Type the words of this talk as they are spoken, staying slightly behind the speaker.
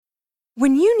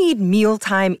When you need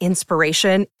mealtime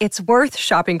inspiration, it's worth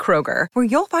shopping Kroger, where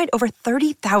you'll find over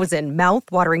 30,000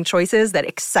 mouth-watering choices that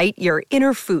excite your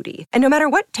inner foodie. And no matter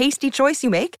what tasty choice you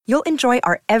make, you'll enjoy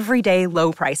our everyday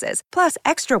low prices, plus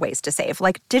extra ways to save,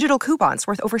 like digital coupons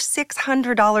worth over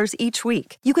 $600 each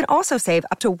week. You can also save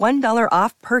up to $1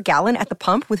 off per gallon at the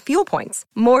pump with fuel points.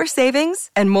 More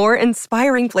savings and more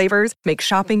inspiring flavors make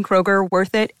shopping Kroger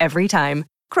worth it every time.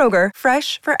 Kroger,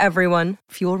 fresh for everyone.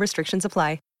 Fuel restrictions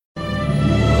apply.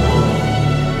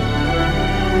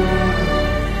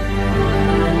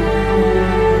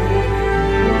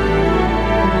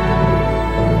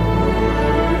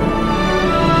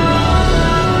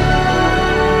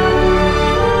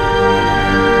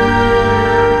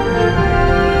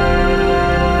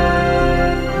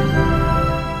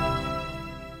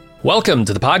 Welcome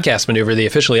to the Podcast Maneuver, the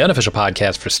officially unofficial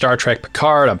podcast for Star Trek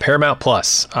Picard on Paramount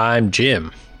Plus. I'm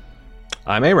Jim.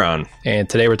 I'm Aaron. And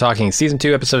today we're talking Season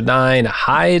 2, Episode 9,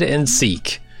 Hide and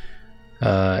Seek.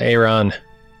 Aaron,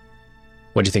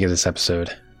 what'd you think of this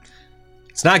episode?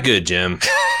 It's not good, Jim.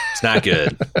 It's not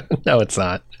good. No, it's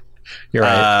not. You're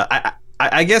right.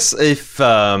 I guess if,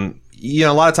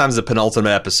 a lot of times the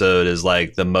penultimate episode is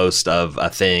like the most of a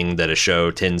thing that a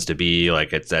show tends to be. Like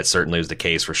that certainly was the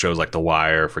case for shows like The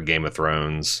Wire, for Game of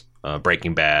Thrones,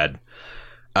 Breaking Bad.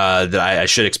 That I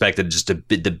should expect it just to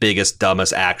be the biggest,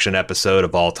 dumbest action episode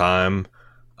of all time.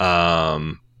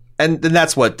 And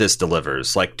that's what this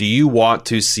delivers. Like, do you want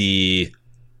to see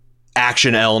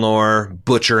action Elnor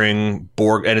butchering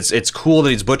Borg? And it's cool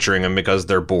that he's butchering them because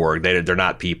they're Borg. They're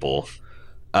not people.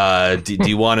 Do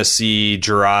you want to see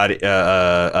Gerard,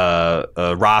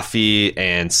 Rafi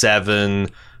and Seven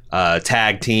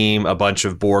tag team a bunch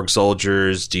of Borg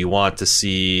soldiers? Do you want to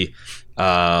see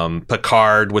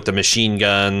Picard with the machine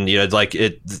gun? You know, like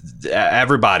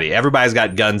everybody's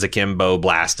got guns akimbo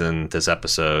blasting this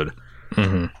episode.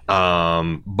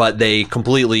 Mm-hmm. But they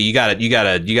completely you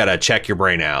gotta check your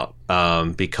brain out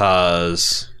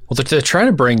because they're trying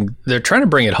to bring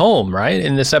it home, right?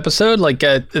 In this episode, like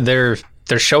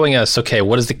they're showing us, okay,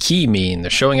 what does the key mean?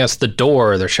 They're showing us the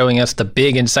door. They're showing us the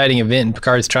big inciting event in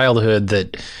Picard's childhood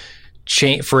that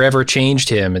forever changed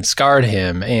him and scarred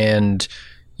him. And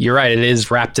you're right, it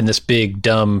is wrapped in this big,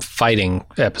 dumb fighting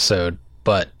episode.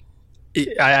 But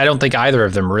I don't think either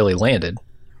of them really landed.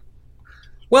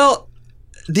 Well,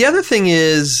 the other thing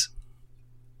is,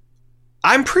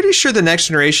 I'm pretty sure the Next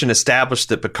Generation established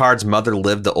that Picard's mother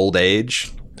lived to old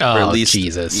age. Oh, at least,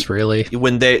 Jesus, really?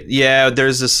 When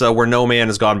there's this Where No Man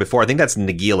Has Gone Before. I think that's the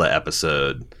Nagila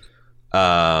episode.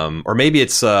 Or maybe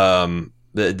it's, is that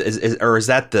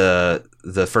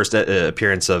the first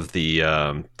appearance of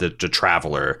the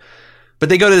Traveler? But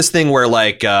they go to this thing where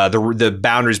like the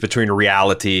boundaries between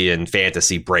reality and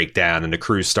fantasy break down, and the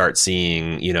crew start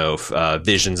seeing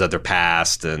visions of their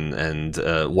past and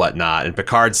whatnot. And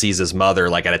Picard sees his mother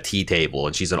like at a tea table,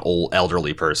 and she's an old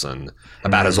elderly person,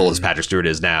 about as old as Patrick Stewart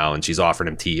is now, and she's offering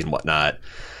him tea and whatnot.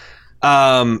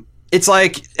 It's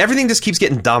like everything just keeps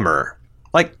getting dumber.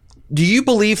 Like, do you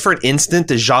believe for an instant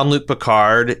that Jean-Luc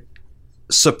Picard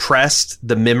suppressed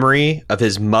the memory of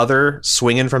his mother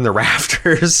swinging from the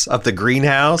rafters of the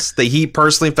greenhouse that he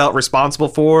personally felt responsible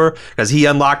for because he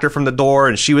unlocked her from the door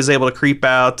and she was able to creep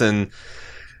out? And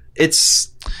it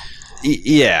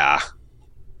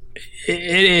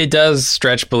does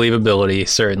stretch believability,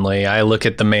 certainly. I look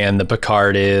at the man that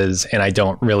Picard is and I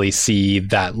don't really see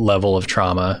that level of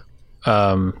trauma.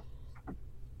 That's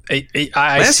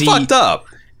fucked up.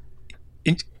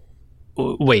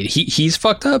 Wait, he's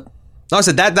fucked up? No, I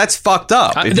said that's fucked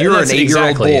up. If you're an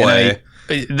 8-year-old boy,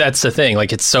 that's the thing.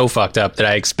 Like, it's so fucked up that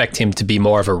I expect him to be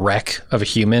more of a wreck of a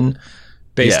human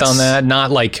based on that,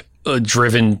 not like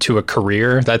driven to a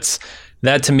career. That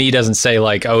to me doesn't say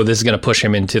like, oh, this is going to push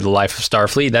him into the life of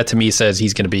Starfleet. That to me says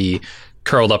he's going to be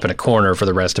curled up in a corner for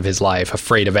the rest of his life,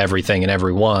 afraid of everything and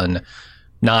everyone,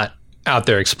 not out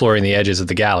there exploring the edges of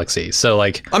the galaxy. So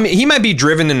like, I mean, he might be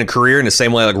driven in a career in the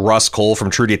same way like Russ Cole from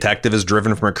True Detective is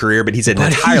driven from a career, but he's an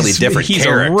entirely different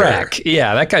character. He's a wreck.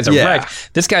 Yeah, that guy's a wreck.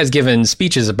 This guy's giving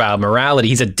speeches about morality.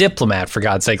 He's a diplomat, for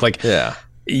God's sake. Like,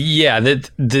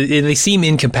 they seem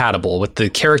incompatible with the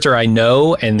character I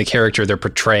know and the character they're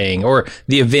portraying, or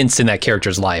the events in that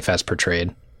character's life as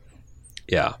portrayed.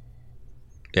 Yeah.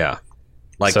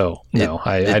 Like, so no,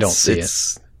 I don't see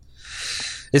it.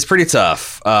 It's pretty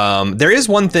tough. There is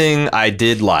one thing I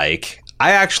did like.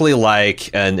 I actually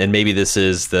like, and maybe this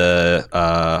is the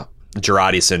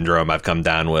Girardi syndrome I've come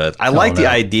down with. I like the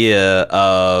idea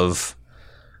of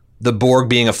the Borg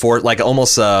being a fort, like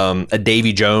almost a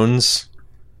Davy Jones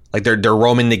Like they're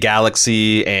roaming the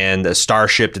galaxy, and a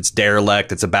starship that's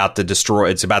derelict, it's about to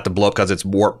blow up because its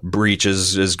warp breach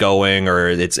is going, or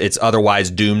it's otherwise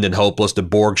doomed and hopeless. The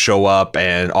Borg show up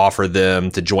and offer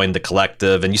them to join the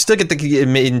collective, and you still get to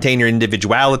maintain your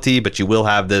individuality, but you will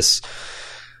have this.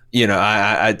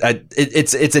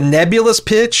 It's a nebulous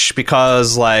pitch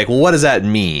because, like, well, what does that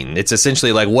mean? It's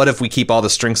essentially like, what if we keep all the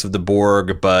strengths of the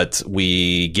Borg, but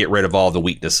we get rid of all the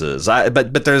weaknesses? I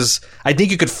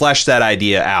think you could flesh that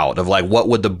idea out of, like, what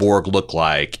would the Borg look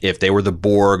like if they were the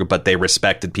Borg, but they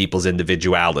respected people's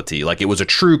individuality? Like, it was a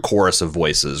true chorus of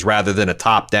voices rather than a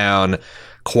top-down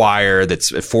choir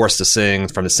that's forced to sing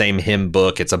from the same hymn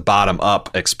book. It's a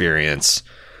bottom-up experience.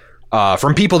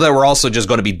 From people that were also just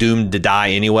going to be doomed to die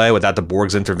anyway without the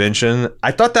Borg's intervention.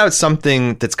 I thought that was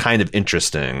something that's kind of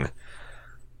interesting.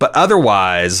 But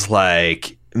otherwise,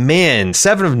 like, man,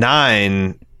 7 of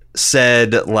 9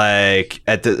 said, like,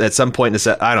 at some point,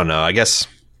 I don't know, I guess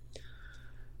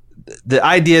the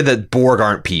idea that Borg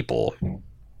aren't people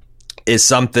is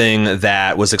something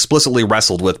that was explicitly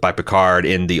wrestled with by Picard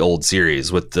in the old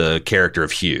series with the character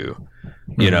of Hugh.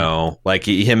 You know, like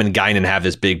him and Guinan have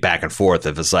this big back and forth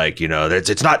of it's like, you know, they're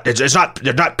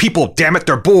not people, damn it,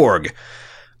 they're Borg.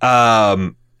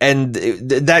 And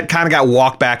that kind of got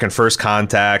walked back in First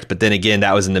Contact, but then again,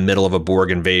 that was in the middle of a Borg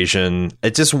invasion.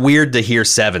 It's just weird to hear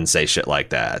Seven say shit like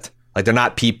that. Like they're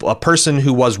not people, a person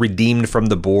who was redeemed from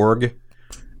the Borg.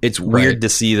 It's weird to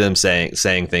see them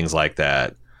saying things like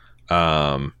that.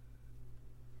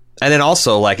 And then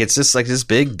also, like, it's just like this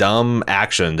big dumb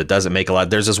action that doesn't make a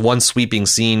lot. There's this one sweeping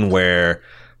scene where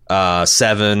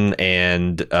Seven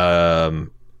and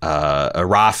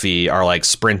Rafi are like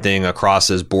sprinting across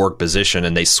his Borg position,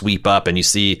 and they sweep up, and you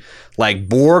see like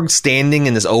Borg standing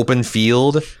in this open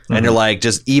field, and they're like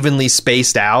just evenly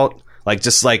spaced out,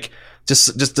 just a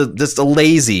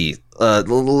lazy,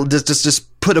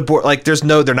 just put a Borg, like there's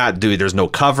no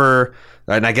cover.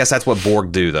 And I guess that's what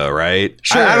Borg do, though, right?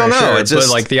 Sure, I don't know. Sure. It's just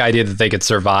but like the idea that they could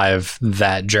survive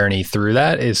that journey through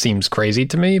that, it seems crazy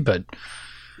to me. But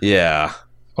yeah,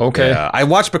 okay. Yeah. I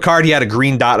watched Picard. He had a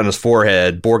green dot on his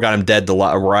forehead. Borg got him dead.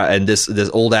 And this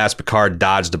old ass Picard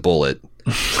dodged a bullet.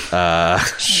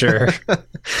 Sure.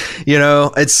 You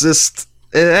know, it's just.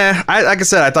 Like I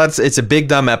said, I thought it's a big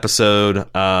dumb episode,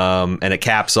 and it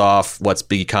caps off what's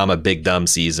become a big dumb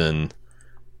season.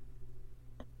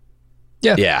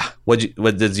 Yeah.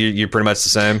 You're pretty much the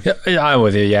same? Yeah, I'm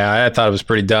with you. Yeah, I thought it was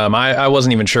pretty dumb. I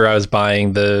wasn't even sure I was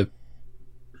buying the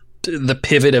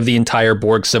pivot of the entire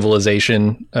Borg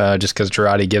civilization just because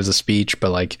Jurati gives a speech, but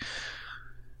like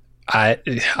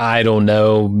I don't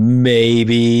know,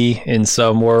 maybe in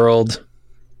some world,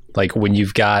 like when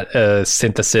you've got a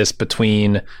synthesis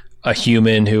between a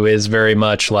human who is very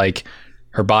much like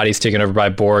her body's taken over by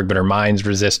Borg, but her mind's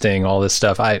resisting all this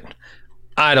stuff.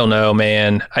 I don't know,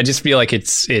 man. I just feel like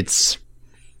it's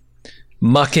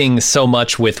mucking so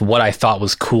much with what I thought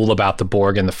was cool about the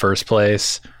Borg in the first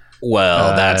place.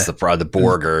 Well, that's the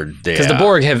Borg are, because the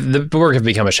Borg have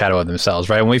become a shadow of themselves,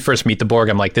 right? When we first meet the Borg,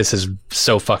 I'm like, this is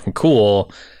so fucking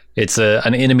cool. It's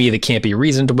an enemy that can't be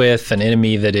reasoned with, an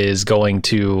enemy that is going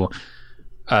to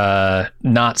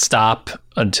not stop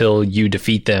until you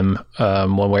defeat them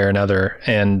one way or another,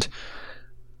 and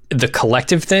the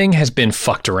collective thing has been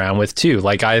fucked around with too.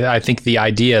 Like I think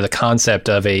the concept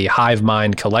of a hive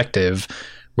mind collective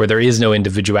where there is no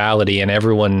individuality and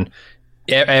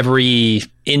every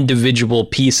individual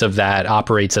piece of that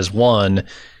operates as one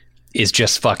is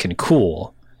just fucking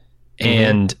cool.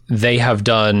 And they have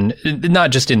done,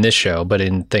 not just in this show, but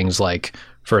in things like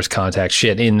First Contact,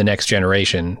 shit in the Next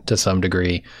Generation to some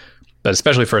degree, but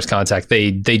especially First Contact,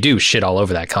 they do shit all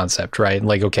over that concept, right?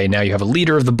 Like, okay, now you have a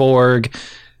leader of the Borg,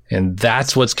 and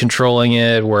that's what's controlling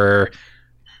it, where,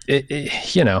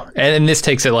 you know, and this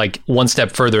takes it like one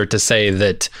step further to say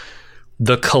that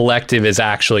the collective is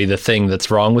actually the thing that's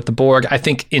wrong with the Borg. I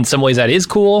think in some ways that is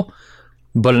cool,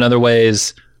 but in other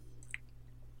ways,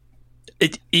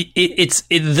 it's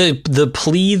the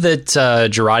plea that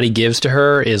Jurati gives to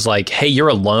her is like, hey, you're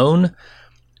alone.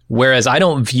 Whereas I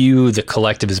don't view the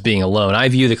collective as being alone. I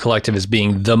view the collective as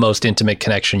being the most intimate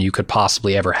connection you could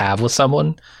possibly ever have with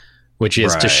someone, which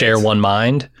is to share one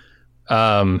mind.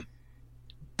 But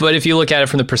if you look at it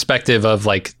from the perspective of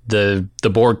like the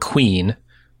Borg Queen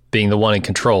being the one in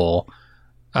control,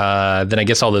 then I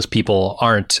guess all those people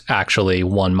aren't actually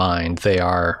one mind. They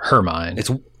are her mind.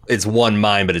 It's one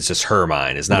mind, but it's just her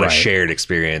mind. It's not a shared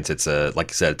experience. It's like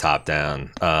you said, top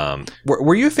down.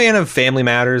 Were you a fan of Family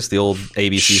Matters, the old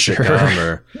ABC sitcom?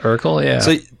 Or Urkel, yeah.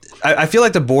 So I feel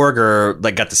like the Borg are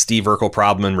like got the Steve Urkel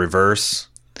problem in reverse.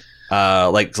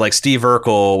 Like Steve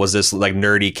Urkel was this like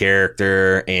nerdy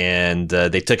character, and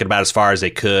they took it about as far as they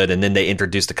could, and then they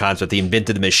introduced the concept. They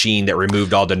invented a machine that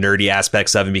removed all the nerdy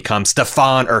aspects of it and become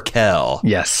Stefan Urkel.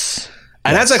 Yes.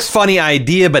 And that's a funny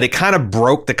idea, but it kind of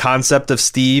broke the concept of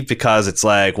Steve, because it's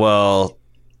like, well,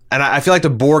 and I feel like the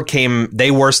Borg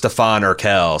they were Stefan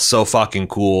Urkel, so fucking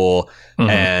cool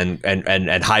and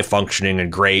high functioning and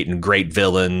great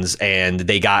villains. And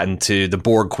they got into the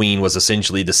Borg Queen was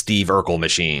essentially the Steve Urkel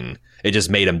machine. It just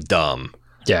made him dumb.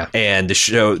 Yeah. And the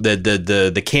show,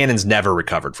 the canon's never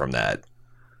recovered from that.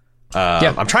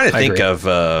 I'm trying to think of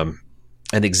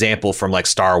an example from like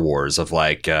Star Wars of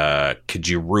like, could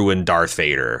you ruin Darth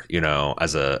Vader,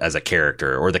 as a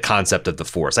character, or the concept of the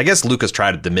Force? I guess Lucas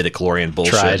tried the midichlorian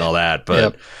bullshit and all that,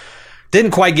 but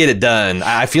didn't quite get it done.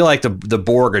 I feel like the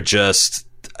Borg are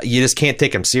you just can't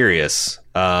take them serious.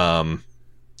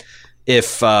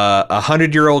 If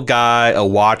 100-year-old guy, a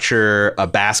watcher, a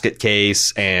basket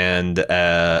case, and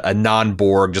a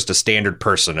non-Borg, just a standard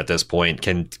person at this point,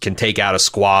 can take out a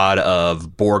squad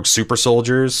of Borg super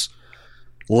soldiers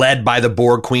led by the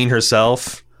Borg Queen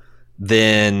herself,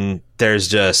 then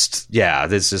there's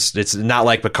it's not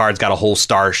like Picard's got a whole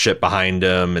starship behind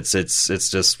him. It's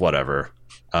just whatever.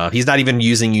 He's not even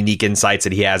using unique insights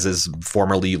that he has as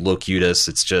formerly Locutus.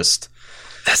 It's just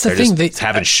that's the thing. They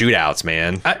having shootouts,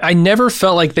 man. I never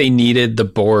felt like they needed the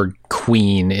Borg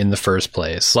Queen in the first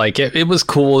place. Like it was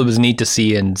cool. It was neat to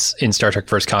see in Star Trek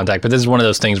First Contact. But this is one of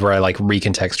those things where I like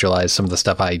recontextualize some of the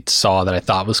stuff I saw that I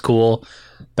thought was cool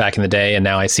back in the day, and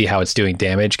now I see how it's doing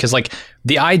damage. Because like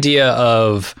the idea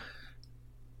of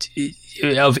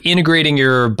integrating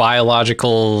your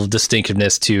biological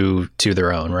distinctiveness to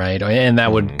their own, right? And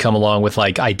that would come along with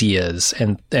like ideas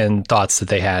and thoughts that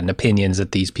they had and opinions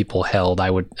that these people held,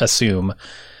 I would assume,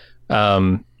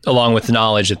 along with the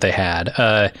knowledge that they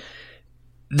had.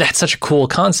 That's such a cool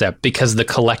concept, because the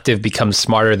collective becomes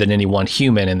smarter than any one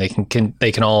human, and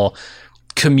they can all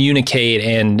communicate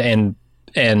and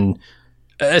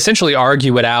essentially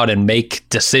argue it out and make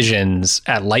decisions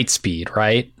at light speed,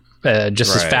 right?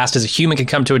 Just as fast as a human can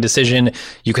come to a decision,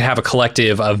 you could have a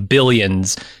collective of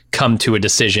billions come to a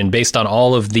decision based on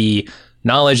all of the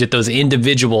knowledge that those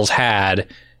individuals had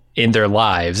in their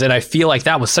lives. And I feel like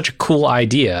that was such a cool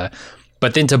idea.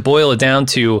 But then to boil it down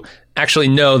to, actually,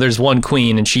 no, there's one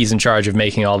queen and she's in charge of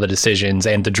making all the decisions,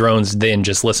 and the drones then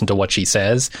just listen to what she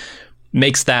says,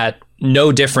 makes that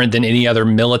no different than any other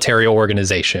military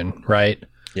organization, right?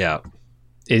 Yeah.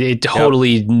 It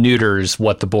totally neuters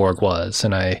what the Borg was,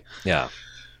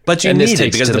 but you need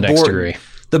it because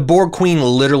the Borg Queen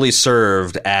literally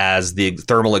served as the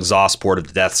thermal exhaust port of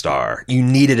the Death Star. You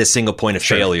needed a single point of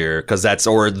failure, because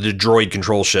or the droid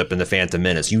control ship in the Phantom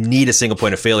Menace. You need a single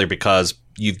point of failure because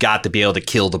you've got to be able to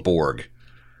kill the Borg.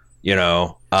 In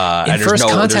First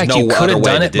Contact, you could have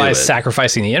done it by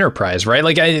sacrificing the Enterprise, right?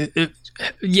 Like I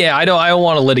don't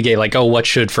want to litigate like, oh, what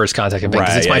should First Contact have been?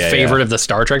 Because it's my favorite of the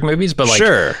Star Trek movies, but like,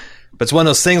 sure. But it's one of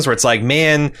those things where it's like,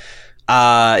 man,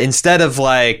 instead of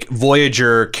like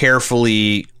Voyager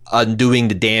carefully undoing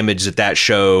the damage that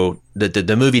show that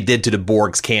the movie did to the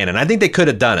Borg's canon, I think they could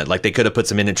have done it. Like they could have put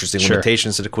some interesting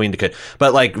limitations to the Queen.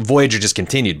 But like Voyager just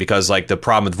continued, because like the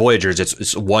problem with Voyager is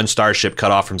it's one starship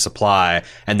cut off from supply,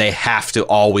 and they have to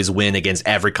always win against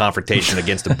every confrontation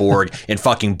against the Borg in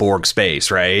fucking Borg space,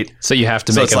 right? So you have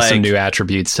to make up some new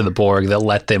attributes to the Borg that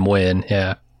let them win.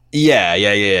 Yeah. Yeah.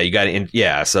 You got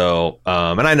to, So,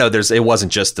 and I know it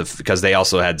wasn't just because they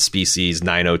also had species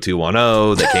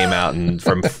 90210 that came out and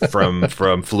from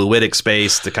fluidic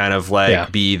space to kind of like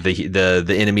be the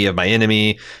enemy of my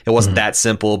enemy. It wasn't that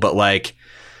simple, but like,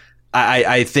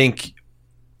 I think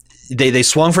they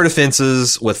swung for the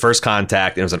fences with First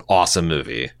Contact, and it was an awesome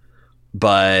movie.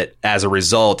 But as a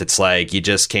result, it's like, you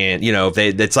just can't,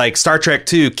 it's like Star Trek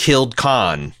 2 killed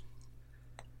Khan.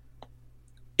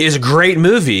 It was a great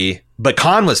movie, but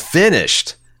Khan was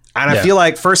finished. And I feel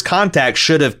like First Contact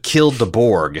should have killed the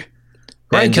Borg.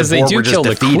 Right, because they do kill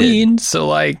the Queen, so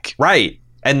like... Right.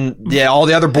 And all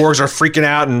the other Borgs are freaking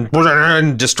out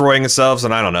and destroying themselves,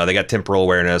 and I don't know, they got temporal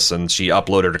awareness, and she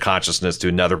uploaded her consciousness to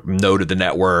another node of the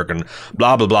network, and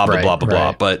blah, blah, blah, blah, blah, blah,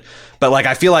 blah. But like,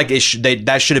 I feel like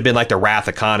that should have been like the Wrath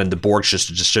of Khan, and the Borg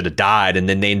just should have died, and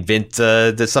then they invent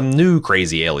some new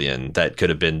crazy alien that could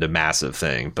have been the massive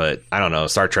thing. But I don't know,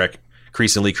 Star Trek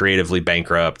increasingly creatively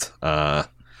bankrupt. Had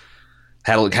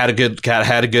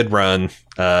a good run.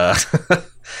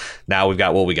 Now we've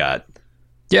got what we got.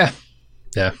 Yeah.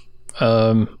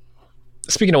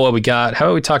 Speaking of what we got, how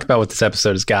about we talk about what this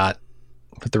episode has got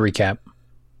with the recap?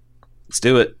 Let's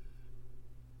do it.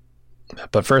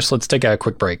 But first, let's take a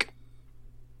quick break.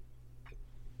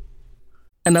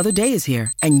 Another day is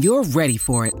here, and you're ready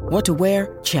for it. What to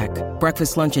wear? Check.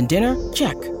 Breakfast, lunch, and dinner?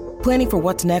 Check. Planning for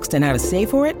what's next and how to save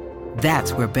for it?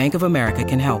 That's where Bank of America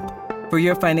can help. For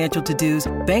your financial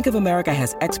to-dos, Bank of America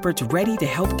has experts ready to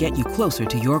help get you closer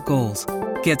to your goals.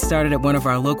 Get started at one of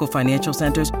our local financial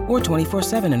centers or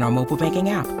 24/7 in our mobile banking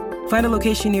app. Find a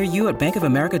location near you at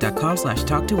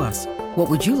bankofamerica.com/talktous. What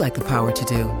would you like the power to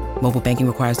do? Mobile banking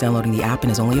requires downloading the app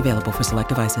and is only available for select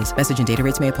devices. Message and data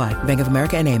rates may apply. Bank of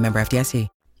America NA, member FDIC.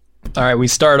 All right, we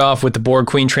start off with the Borg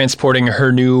Queen transporting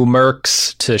her new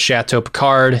Mercs to Chateau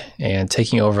Picard and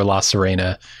taking over La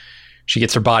Sirena. She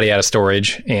gets her body out of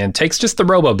storage and takes just the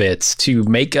robo bits to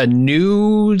make a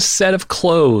new set of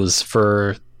clothes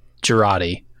for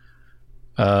Jurati,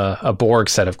 a Borg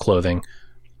set of clothing,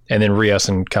 and then Rios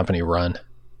and company run.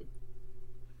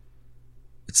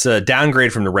 It's a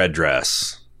downgrade from the red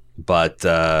dress, but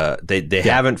they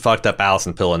haven't fucked up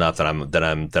Alison Pill enough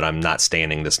that I'm not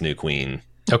standing this new queen.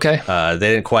 Okay. They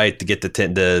didn't quite get the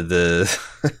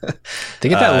they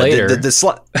get that later.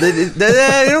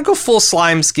 They don't go full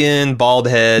slime skin, bald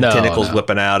head, tentacles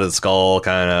whipping out of the skull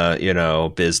kind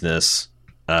of, business.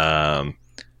 Yeah.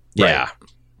 Right.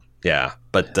 Yeah.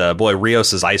 But boy,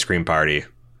 Rios's ice cream party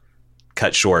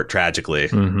cut short tragically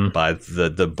by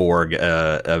the Borg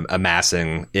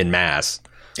amassing en masse.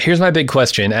 Here's my big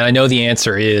question, and I know the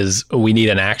answer is we need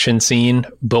an action scene,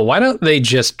 but why don't they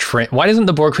just why doesn't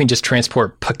the Borg Queen just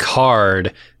transport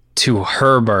Picard to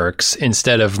her Mercs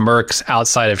instead of Mercs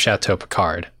outside of Chateau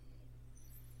Picard?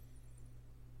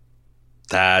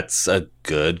 That's a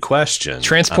good question.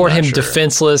 Transport him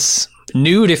defenseless,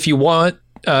 nude if you want,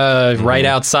 right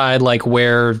outside, like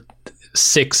where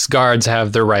 6 guards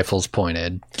have their rifles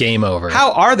pointed. Game over.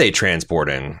 How are they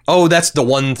transporting? Oh, that's the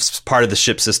one part of the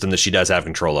ship system that she does have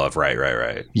control of.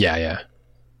 Right. Yeah.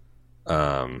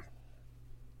 The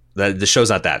show's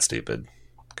not that stupid.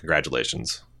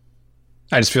 Congratulations.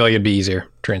 I just feel like it'd be easier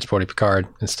transporting Picard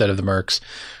instead of the Mercs.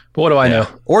 But what do I know?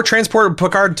 Or transport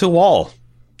Picard to a wall.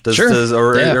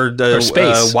 Or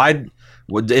space.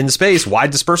 In space,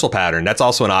 wide dispersal pattern. That's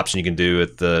also an option you can do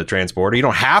with the transporter. You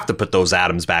don't have to put those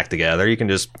atoms back together. You can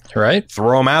just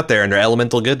throw them out there in their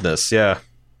elemental goodness. Yeah.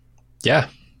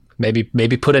 Maybe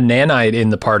put a nanite in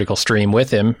the particle stream with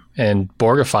him and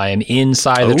Borgify him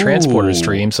inside the transporter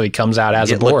stream so he comes out as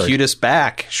a Borg. Get Locutus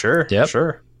back. Sure. Yep.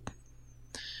 Sure.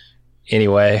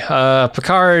 Anyway,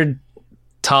 Picard,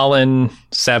 Talon,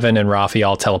 Seven, and Rafi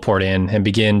all teleport in and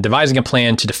begin devising a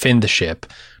plan to defend the ship.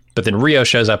 But then Rio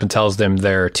shows up and tells them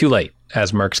they're too late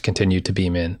as Mercs continue to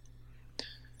beam in.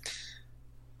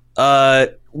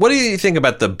 What do you think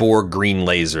about the Borg green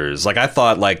lasers? Like, I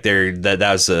thought like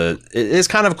it's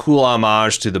kind of a cool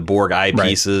homage to the Borg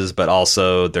eyepieces, but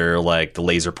also they're like the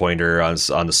laser pointer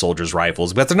on the soldiers'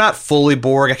 rifles. But they're not fully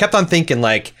Borg. I kept on thinking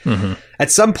like,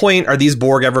 at some point, are these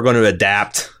Borg ever going to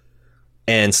adapt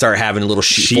and start having little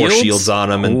force shields on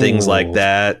them and things like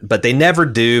that? But they never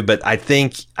do. But I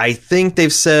think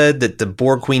they've said that the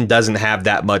Borg Queen doesn't have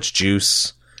that much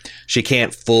juice. She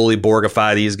can't fully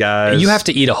Borgify these guys. You have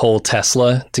to eat a whole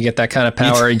Tesla to get that kind of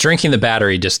power. Drinking the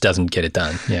battery just doesn't get it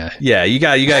done. Yeah. You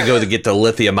got to go to get the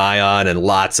lithium ion and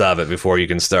lots of it before you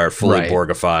can start fully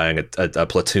Borgifying a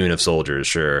platoon of soldiers.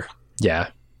 Sure. Yeah.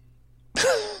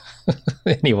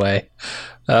 Anyway,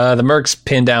 the Mercs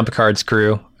pin down Picard's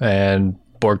crew, and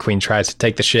Borg Queen tries to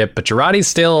take the ship, but Jurati's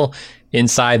still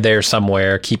inside there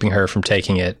somewhere, keeping her from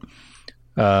taking it.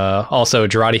 Also,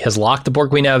 Jurati has locked the Borg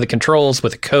Queen out of the controls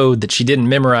with a code that she didn't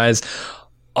memorize.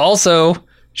 Also,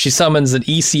 she summons an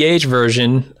ECH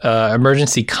version,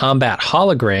 emergency combat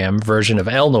hologram version of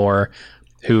Elnor,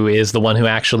 who is the one who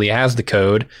actually has the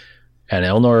code, and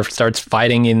Elnor starts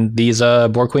fighting in these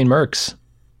Borg Queen Mercs.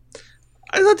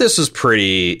 I thought this was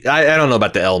pretty. I don't know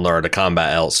about the Elnor,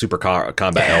 the super combat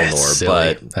Elnor,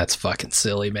 silly. But that's fucking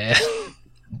silly, man.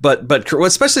 But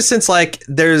especially since like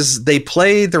they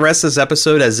play the rest of this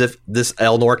episode as if this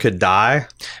Elnor could die.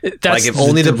 Like if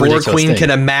only the Borg Queen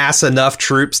can amass enough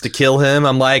troops to kill him.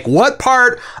 I'm like, what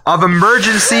part of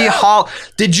emergency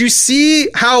did you see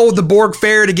how the Borg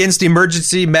fared against the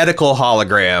emergency medical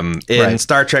hologram in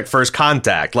Star Trek First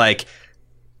Contact? Like,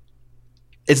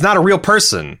 it's not a real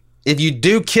person. If you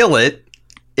do kill it,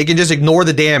 it can just ignore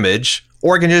the damage,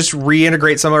 or it can just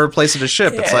reintegrate some other place of the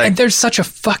ship. It's like, and there's such a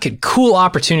fucking cool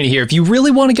opportunity here. If you really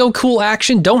want to go cool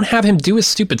action, don't have him do his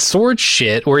stupid sword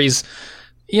shit where he's,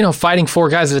 fighting 4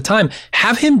 guys at a time.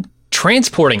 Have him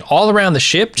transporting all around the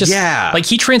ship. Just like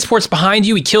he transports behind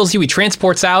you, he kills you, he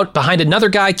transports out behind another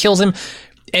guy, kills him.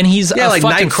 And he's a like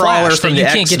fucking crawler that you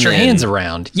can't get your hands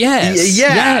around. Yes.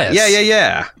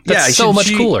 Yeah. That's so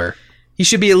much cooler. he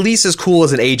should be at least as cool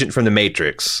as an agent from the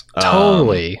Matrix.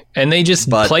 Totally. And they just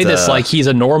play this like he's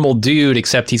a normal dude,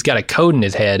 except he's got a code in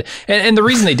his head. And the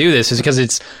reason they do this is because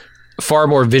it's far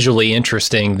more visually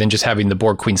interesting than just having the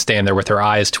Borg Queen stand there with her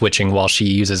eyes twitching while she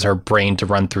uses her brain to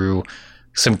run through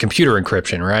some computer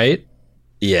encryption, right?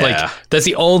 Yeah. Like, that's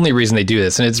the only reason they do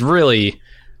this. And it's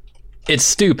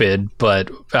stupid,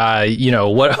 but,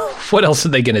 what else are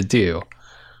they going to do?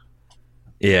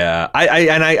 Yeah,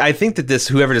 I think that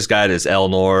whoever this guy is,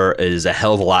 Elnor, is a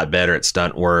hell of a lot better at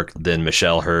stunt work than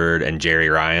Michelle Hurd and Jerry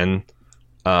Ryan.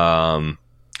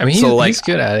 He's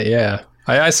good at it, yeah.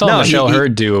 I saw Michelle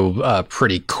Hurd do a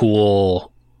pretty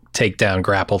cool takedown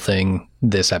grapple thing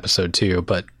this episode too,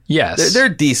 but yes, they're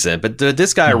decent. But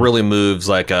this guy really moves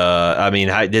like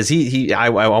does he? I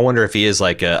wonder if he is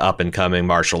like a up and coming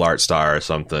martial arts star or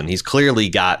something. He's clearly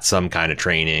got some kind of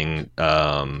training,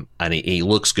 and he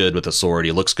looks good with a sword.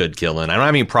 He looks good killing. I don't have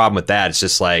any problem with that. It's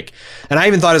just like, and I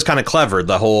even thought it was kind of clever,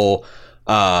 the whole.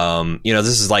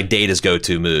 This is like Data's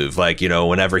go-to move. Like,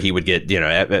 whenever he would get,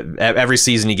 every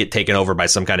season you get taken over by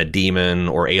some kind of demon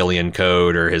or alien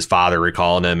code, or his father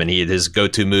recalling him, and his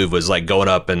go-to move was like going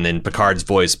up and then Picard's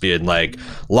voice being like,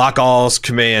 lock all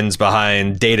commands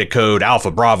behind data code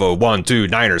Alpha Bravo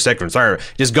 129 or sequence.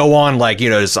 Just go on like,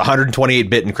 this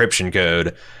 128-bit encryption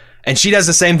code. And she does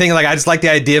the same thing. Like, I just like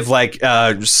the idea of like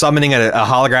summoning a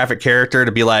holographic character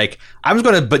to be like, I'm just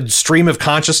going to stream of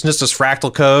consciousness this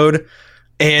fractal code.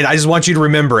 And I just want you to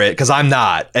remember it because I'm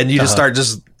not. And you just start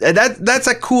that's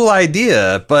a cool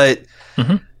idea. But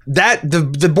that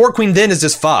the Borg Queen then is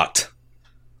just fucked.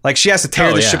 Like, she has to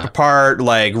tear the ship apart,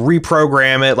 like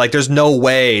reprogram it. Like, there's no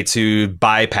way to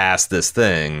bypass this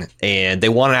thing. And they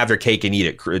want to have their cake and eat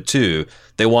it too.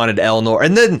 They wanted Elnor.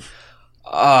 And then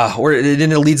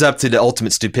then it leads up to the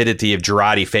ultimate stupidity of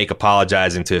Jurati fake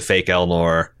apologizing to a fake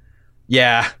Elnor.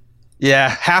 Yeah,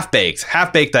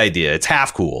 half-baked idea. It's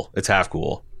half cool.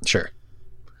 Sure.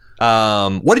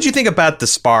 What did you think about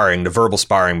the verbal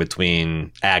sparring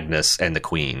between Agnes and the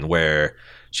Queen, where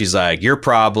she's like, your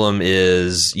problem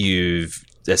is you've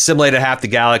assimilated half the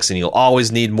galaxy and you'll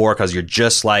always need more because you're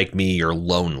just like me, you're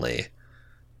lonely.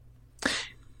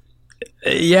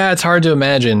 Yeah, it's hard to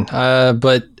imagine,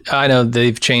 but I know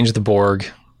they've changed the Borg,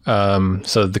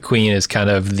 so the Queen is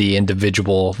kind of the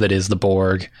individual that is the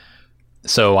Borg.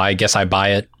 So I guess I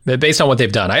buy it based on what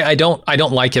they've done. I don't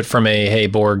like it from hey,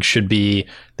 Borg should be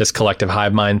this collective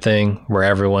hive mind thing where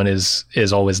everyone is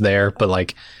always there. But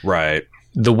like, right,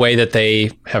 the way that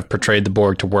they have portrayed the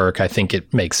Borg to work, I think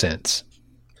it makes sense.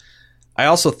 I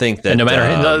also think that and no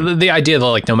matter the idea that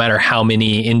like no matter how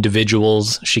many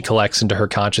individuals she collects into her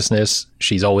consciousness,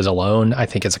 she's always alone. I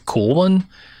think it's a cool one.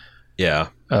 Yeah.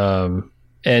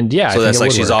 And yeah, so that's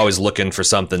like she's always looking for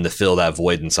something to fill that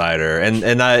void inside her. And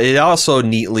it also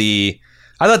neatly,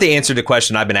 I thought the answer to the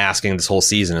question I've been asking this whole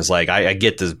season is like, I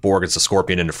get this Borg, it's a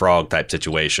scorpion and a frog type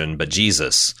situation, but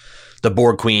Jesus, the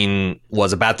Borg Queen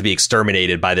was about to be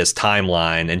exterminated by this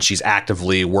timeline, and she's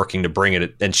actively working to bring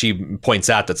it. And she points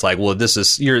out that's like, well,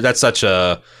 that's such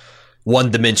a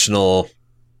one-dimensional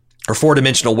or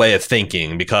four-dimensional way of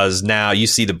thinking, because now you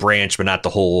see the branch but not the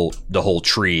whole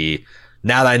tree.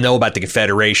 Now that I know about the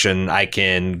Confederation, I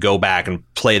can go back and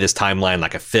play this timeline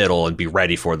like a fiddle and be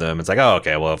ready for them. It's like, oh,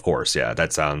 okay, well, of course, yeah,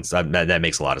 that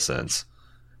makes a lot of sense.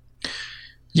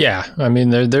 Yeah, I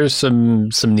mean, there's some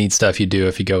neat stuff you do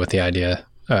if you go with the idea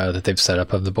that they've set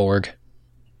up of the Borg.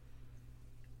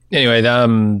 Anyway,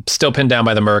 still pinned down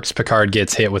by the Mercs, Picard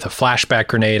gets hit with a flashback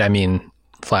grenade. I mean,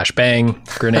 flashbang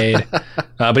grenade.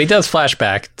 But he does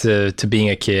flashback to being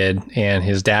a kid, and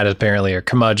his dad is apparently a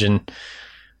curmudgeon.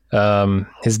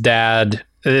 His dad,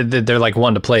 they're like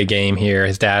wanting to play a game here.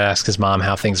 His dad asks his mom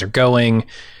how things are going.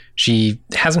 She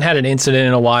hasn't had an incident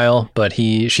in a while, but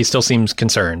she still seems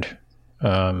concerned.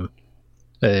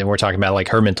 We're talking about like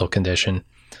her mental condition.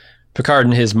 Picard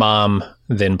and his mom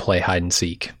then play hide and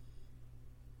seek.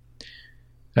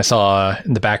 I saw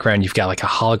in the background you've got like a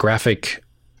holographic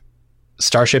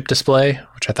starship display,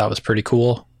 which I thought was pretty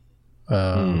cool.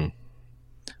 I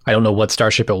don't know what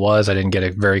starship it was. I didn't get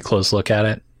a very close look at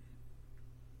it.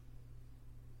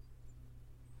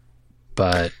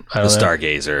 But I don't know.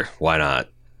 Stargazer, why not?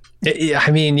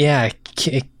 I mean, yeah,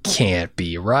 it can't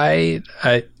be, right?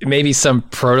 Maybe some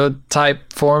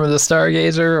prototype form of the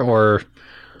Stargazer, or...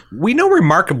 We know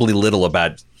remarkably little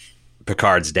about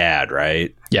Picard's dad,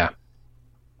 right? Yeah.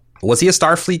 Was he a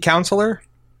Starfleet counselor?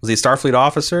 Was he a Starfleet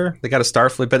officer? They got a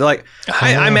Starfleet, but like,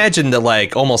 I imagine that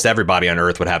like almost everybody on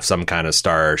Earth would have some kind of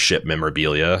starship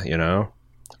memorabilia, you know?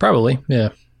 Probably, yeah.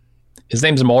 His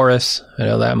name's Morris. I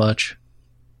know that much.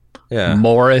 Yeah.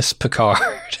 Morris Picard.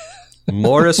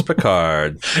 Morris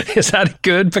Picard. Is that a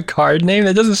good Picard name?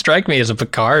 That doesn't strike me as a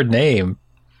Picard name.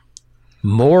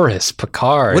 Morris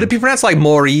Picard. Would it be pronounced like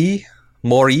Maury?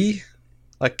 Maury?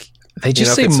 Like they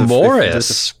just say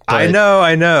Morris. I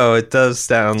know. It does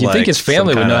sound like... You'd think his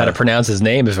family would know how to pronounce his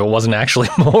name if it wasn't actually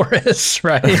Morris,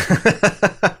 right?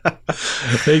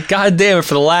 God damn it,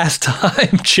 for the last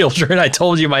time, children, I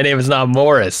told you my name is not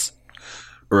Morris.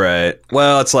 Right.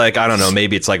 Well, it's like, I don't know,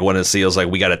 maybe it's like one of the seals, like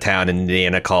we got a town in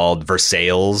Indiana called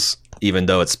Versailles, even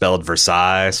though it's spelled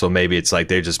Versailles. So maybe it's like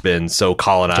they've just been so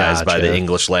colonized by the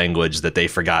English language that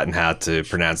they've forgotten how to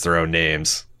pronounce their own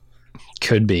names.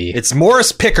 Could be. It's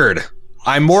Morris Pickard.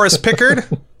 I'm Morris Pickard.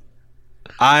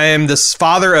 I'm the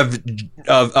father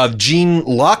of Gene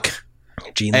Luck.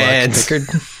 Gene Luck Pickard.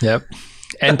 Yep.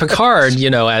 And Picard,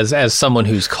 as someone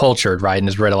who's cultured, right, and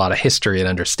has read a lot of history and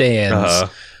understands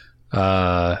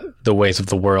the ways of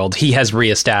the world, he has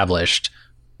reestablished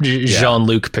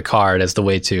Jean-Luc Picard as the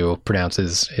way to pronounce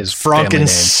his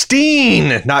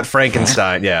Frankenstein, not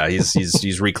Frankenstein. Yeah,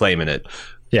 he's reclaiming it.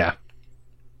 Yeah.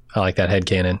 I like that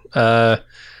headcanon.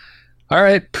 All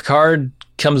right, Picard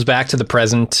comes back to the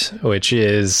present, which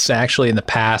is actually in the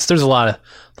past. There's a lot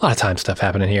of time stuff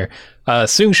happening here.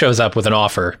 Soong shows up with an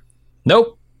offer.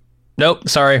 Nope,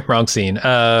 sorry, wrong scene.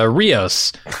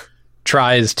 Rios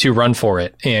tries to run for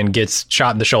it and gets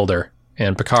shot in the shoulder,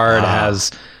 and Picard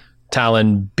has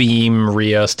Talon beam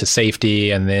Rios to safety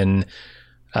and then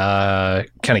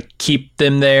kind of keep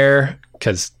them there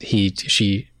because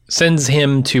she sends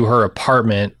him to her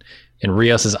apartment, and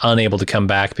Rios is unable to come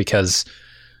back because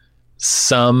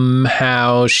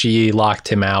somehow she locked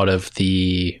him out of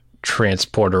the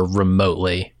transporter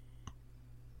remotely.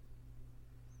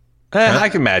 I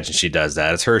can imagine she does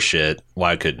that. It's her shit.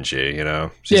 Why couldn't she?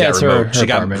 She's got her she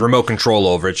got apartment. Remote control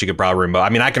over it. She could probably remote. I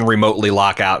mean, I can remotely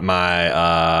lock out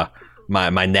my my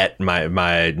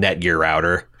Netgear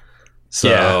router. So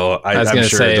yeah, I was going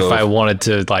to say if I wanted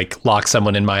to like lock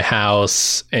someone in my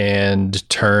house and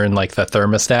turn like the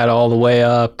thermostat all the way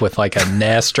up with like a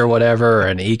Nest or whatever, or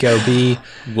an Ecobee.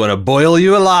 Want to boil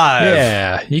you alive.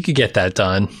 Yeah, you could get that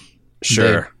done.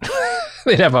 Sure.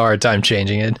 They'd have a hard time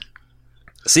changing it.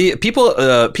 See, people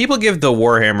give the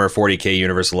Warhammer 40K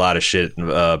universe a lot of shit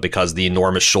because the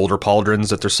enormous shoulder pauldrons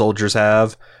that their soldiers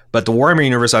have. But the Warhammer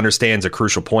universe understands a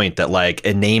crucial point that like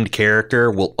a named character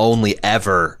will only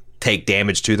ever take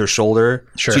damage to their shoulder.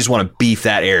 Sure. So you just want to beef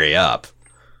that area up.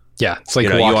 Yeah, it's like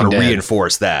you want to Dead.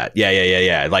 reinforce that.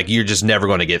 Yeah. Like you're just never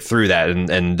going to get through that,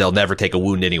 and they'll never take a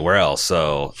wound anywhere else.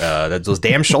 So those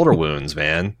damn shoulder wounds,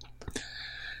 man.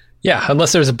 Yeah,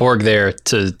 unless there's a Borg there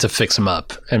to fix them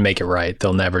up and make it right,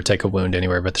 they'll never take a wound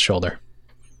anywhere but the shoulder.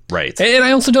 Right. And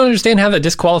I also don't understand how that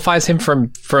disqualifies him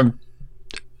from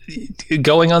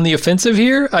going on the offensive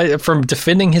here, from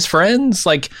defending his friends.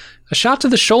 Like, a shot to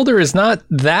the shoulder is not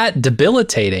that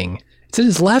debilitating. It's in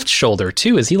his left shoulder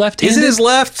too. Is he left-handed? Is it his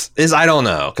left? I don't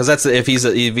know, because that's if he's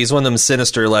one of them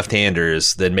sinister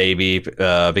left-handers, then maybe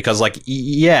because like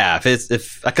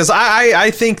because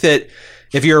I think that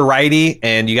if you're a righty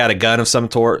and you got a gun of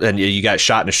some sort and you got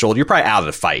shot in the shoulder, you're probably out of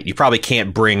the fight. You probably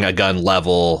can't bring a gun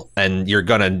level, and you're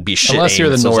gonna be shit. Unless you're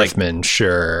the so Northman,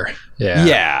 sure. Yeah.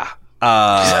 Yeah.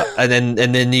 And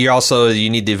then you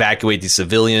need to evacuate these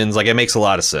civilians. Like, it makes a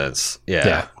lot of sense.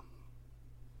 Yeah.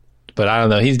 But I don't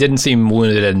know. He didn't seem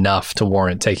wounded enough to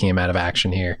warrant taking him out of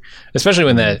action here, especially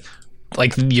when that,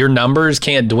 like, your numbers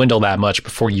can't dwindle that much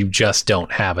before you just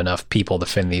don't have enough people to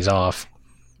fend these off.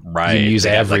 Right. You use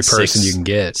every person you can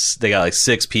get. They got like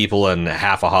 6 people and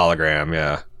half a hologram.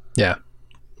 Yeah. Yeah.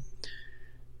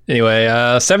 Anyway,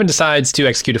 Seven decides to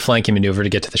execute a flanking maneuver to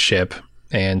get to the ship,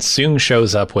 and Soong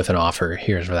shows up with an offer.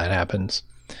 Here's where that happens.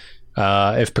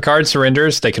 If Picard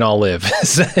surrenders, they can all live.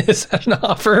 Is that an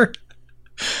offer?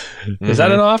 Mm-hmm. Is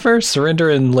that an offer?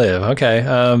 Surrender and live. Okay.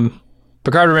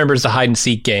 Picard remembers the hide and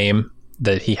seek game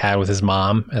that he had with his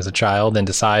mom as a child and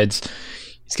decides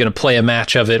he's going to play a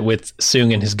match of it with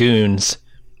Soong and his goons.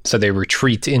 So they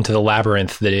retreat into the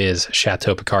labyrinth that is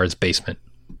Chateau Picard's basement.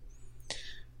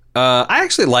 I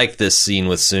actually like this scene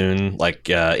with Soong, like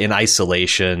in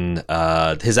isolation.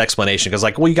 His explanation, because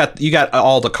like, well, you got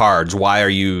all the cards. Why are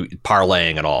you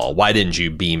parlaying at all? Why didn't you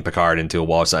beam Picard into a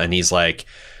wall? And he's like,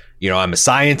 I'm a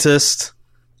scientist.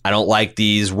 I don't like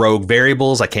these rogue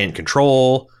variables I can't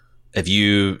control. If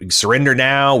you surrender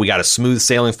now, we got a smooth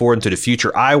sailing forward into the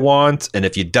future I want. And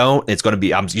if you don't, it's going to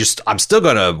be I'm still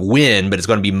going to win, but it's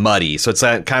going to be muddy. So it's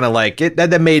kind of like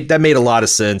that made a lot of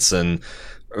sense, and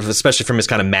especially from his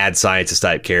kind of mad scientist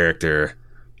type character.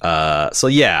 So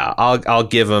yeah, I'll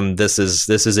give him this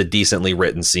is a decently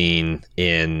written scene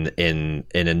in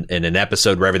an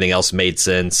episode where everything else made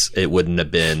sense. It wouldn't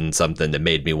have been something that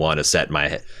made me want to set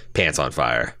my pants on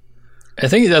fire. I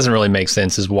think it doesn't really make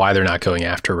sense is why they're not going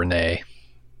after Renee.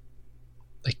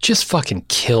 Like, just fucking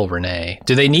kill Renee.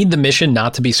 Do they need the mission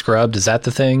not to be scrubbed? Is that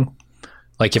the thing?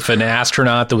 Like, if an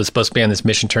astronaut that was supposed to be on this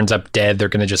mission turns up dead, they're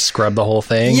going to just scrub the whole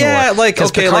thing? Yeah, like,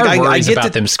 okay, Picard like worries I get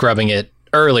about them scrubbing it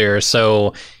earlier,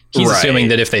 so he's assuming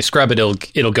that if they scrub it,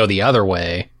 it'll go the other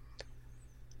way.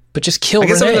 But just kill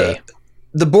Renee.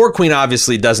 The Borg Queen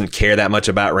obviously doesn't care that much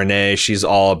about Renee. She's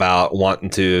all about wanting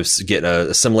to get a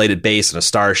assimilated base and a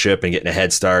starship and getting a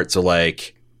head start. So,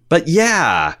 like, but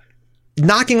yeah,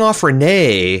 knocking off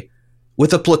Renee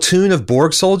with a platoon of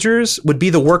Borg soldiers would be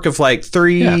the work of like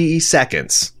 3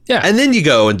 seconds. Yeah. And then you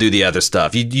go and do the other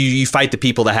stuff. You fight the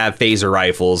people that have phaser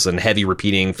rifles and heavy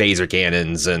repeating phaser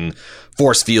cannons and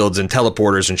force fields and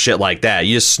teleporters and shit like that.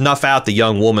 You just snuff out the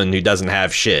young woman who doesn't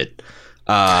have shit.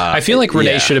 I feel like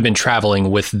Renee should have been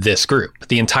traveling with this group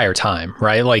the entire time,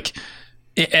 right? Like,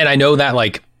 and I know that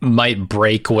like might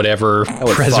break whatever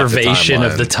preservation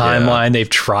of the timeline they've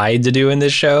tried to do in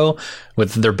this show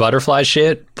with their butterfly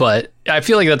shit, but I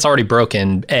feel like that's already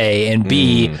broken, A, and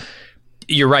B,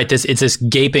 you're right, it's this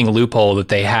gaping loophole that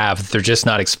they have that they're just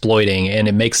not exploiting, and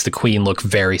it makes the Queen look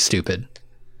very stupid.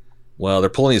 Well,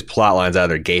 they're pulling these plot lines out of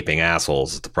their gaping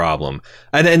assholes. Is the problem,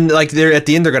 and then like they're at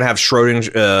the end, they're gonna have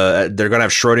Schrodinger. They're gonna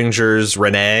have Schrodinger's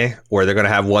Renee, or they're gonna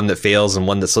have one that fails and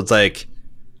one that. So it's like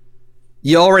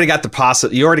you already got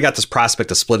this prospect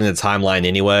of splitting the timeline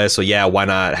anyway. So yeah, why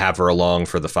not have her along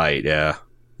for the fight? Yeah.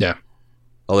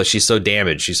 Although she's so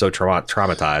damaged, she's so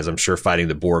traumatized. I'm sure fighting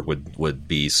the Borg would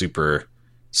be super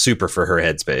for her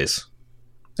headspace.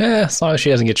 Yeah, as long as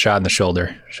she doesn't get shot in the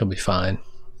shoulder, she'll be fine.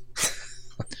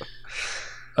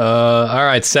 All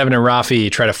right, Seven and Raffi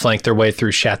try to flank their way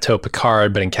through Chateau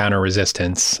Picard, but encounter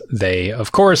resistance. They,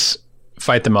 of course,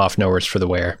 fight them off. No worse for the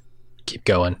wear. Keep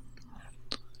going.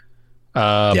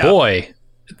 Boy,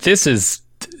 this is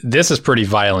pretty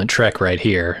violent Trek right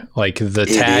here. Like the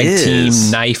tag team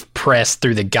knife press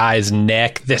through the guy's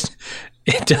neck.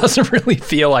 It doesn't really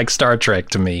feel like Star Trek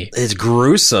to me. It's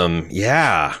gruesome.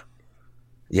 Yeah.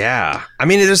 I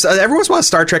mean, every once in a while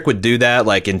Star Trek would do that,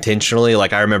 like intentionally.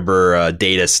 Like I remember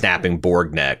Data snapping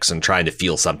Borg necks and trying to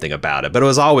feel something about it. But it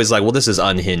was always like, well, this is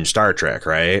unhinged Star Trek,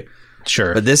 right?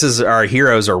 Sure. But this is our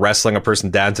heroes are wrestling a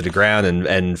person down to the ground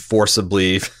and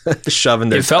forcibly shoving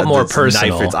their more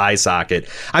personal knife in its eye socket.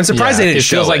 I'm surprised they didn't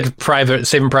show it. It feels like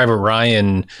Saving Private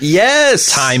Ryan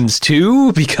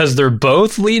 ×2 because they're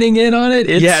both leaning in on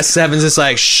it. Seven's just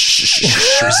like,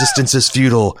 shh, resistance is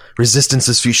futile. Resistance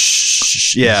is futile.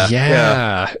 Shh.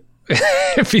 Yeah.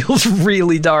 It feels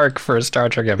really dark for a Star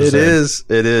Trek episode.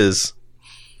 It is.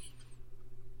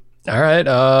 All right,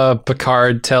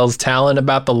 Picard tells Talon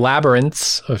about the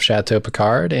labyrinths of Chateau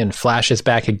Picard and flashes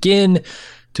back again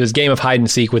to his game of hide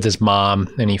and seek with his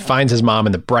mom, and he finds his mom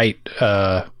in the bright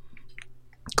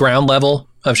ground level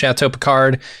of Chateau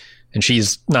Picard, and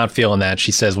she's not feeling that.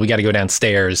 She says, we got to go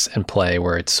downstairs and play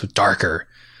where it's darker,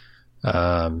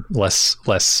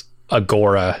 less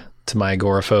agora to my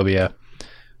agoraphobia,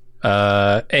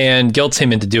 and guilts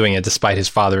him into doing it despite his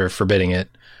father forbidding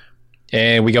it.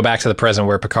 And we go back to the present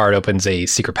where Picard opens a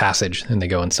secret passage and they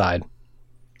go inside.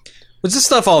 Which this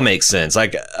stuff all makes sense.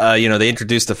 Like, they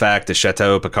introduced the fact that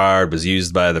Chateau Picard was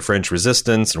used by the French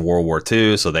resistance in World War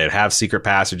II. So they'd have secret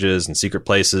passages and secret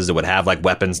places that would have like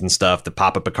weapons and stuff that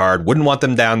Papa Picard wouldn't want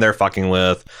them down there fucking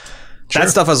with. Sure. That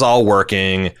stuff is all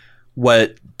working.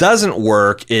 What doesn't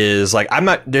work is like,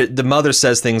 the mother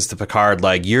says things to Picard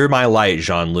like, you're my light,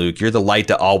 Jean-Luc. You're the light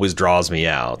that always draws me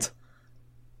out.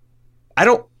 I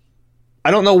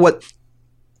don't know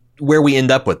where we end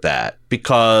up with that,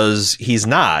 because he's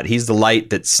not. He's the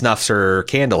light that snuffs her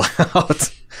candle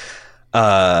out.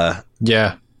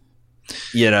 Yeah.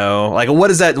 Like what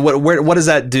does that what does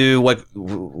that do? Like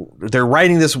they're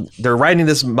writing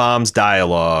this mom's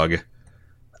dialogue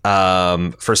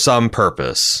for some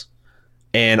purpose.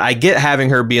 And I get having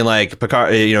her being like,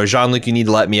 Picard, Jean-Luc, you need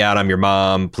to let me out. I'm your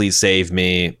mom. Please save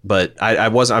me. But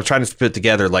I'm trying to put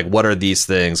together, like, what are these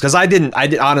things? Because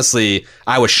honestly,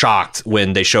 I was shocked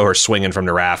when they show her swinging from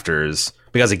the rafters.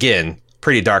 Because, again,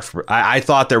 pretty dark. I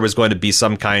thought there was going to be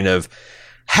some kind of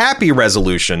happy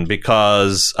resolution,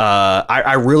 because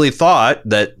I really thought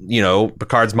that,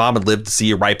 Picard's mom had lived to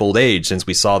see a ripe old age, since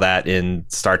we saw that in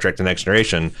Star Trek The Next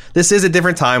Generation. This is a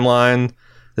different timeline.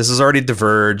 This is already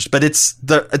diverged, but it's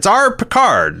our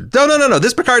Picard. No.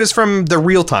 This Picard is from the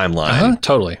real timeline.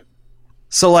 Totally.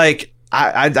 So, like,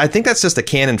 I think that's just a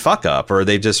canon fuck up, or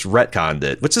they just retconned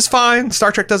it, which is fine.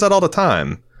 Star Trek does that all the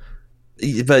time.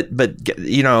 But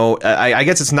you know, I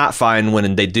guess it's not fine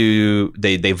when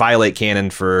they violate canon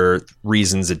for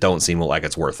reasons that don't seem like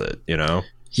it's worth it, you know?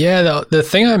 Yeah, the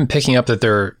thing I'm picking up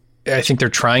that I think they're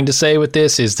trying to say with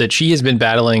this is that she has been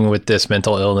battling with this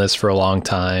mental illness for a long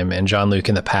time, and Jean-Luc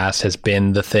in the past has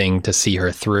been the thing to see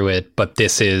her through it, but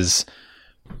this is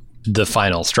the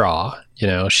final straw. You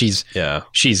know,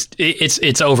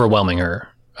 it's overwhelming her.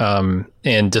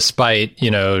 And despite,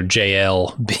 you know,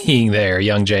 JL being there,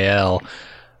 young JL,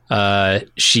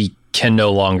 she can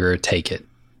no longer take it.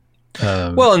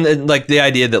 Well, and like the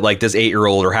idea that like this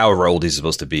 8-year-old or however old he's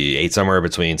supposed to be, somewhere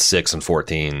between 6 and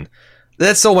 14,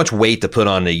 that's so much weight to put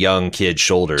on a young kid's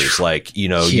shoulders. Like, you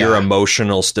know, your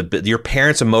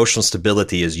parents' emotional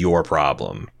stability is your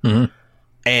problem. Mm-hmm.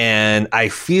 And I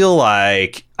feel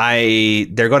like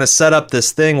they're going to set up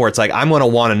this thing where it's like, I'm going to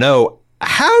want to know,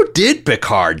 how did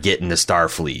Picard get into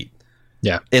Starfleet?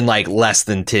 Yeah. In like less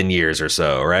than 10 years or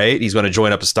so, right? He's going to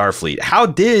join up a Starfleet. How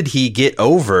did he get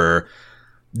over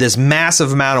this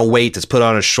massive amount of weight that's put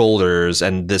on his shoulders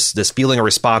and this feeling of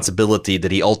responsibility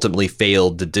that he ultimately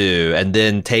failed to do, and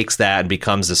then takes that and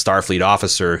becomes the Starfleet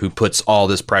officer who puts all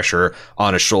this pressure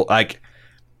on his shoulder? Like,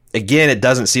 again, it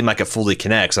doesn't seem like it fully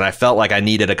connects, and I felt like I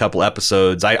needed a couple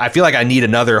episodes. I feel like I need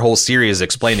another whole series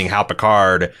explaining how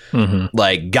Picard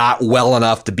like got well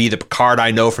enough to be the Picard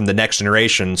I know from the Next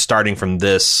Generation, starting from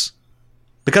this,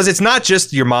 because it's not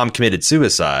just your mom committed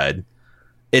suicide.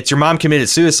 It's your mom committed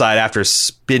suicide after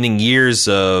spending years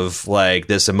of like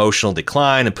this emotional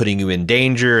decline and putting you in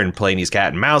danger and playing these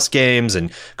cat and mouse games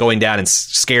and going down and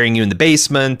scaring you in the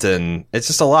basement. And it's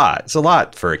just a lot. It's a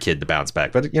lot for a kid to bounce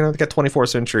back. But, you know, they got 24th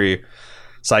century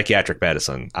psychiatric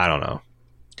medicine. I don't know.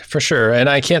 For sure. And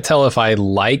I can't tell if I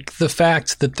like the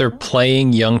fact that they're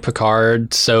playing young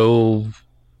Picard so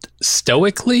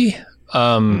stoically.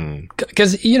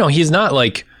 Because, you know, he's not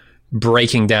like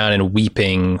breaking down and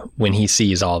weeping when he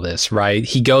sees all this, right?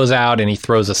 He goes out and he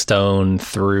throws a stone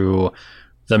through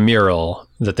the mural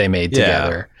that they made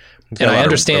together. And I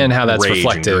understand how that's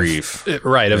reflective,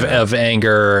 right, of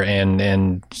anger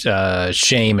and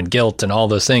shame and guilt and all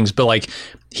those things. But like,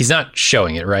 he's not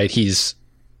showing it, right? He's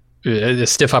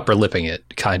stiff upper lipping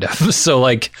it, kind of. So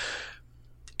like,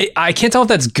 I can't tell if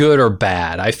that's good or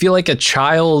bad. I feel like a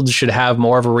child should have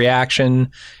more of a reaction,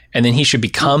 and then he should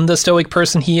become the stoic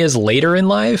person he is later in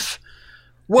life.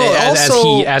 Well,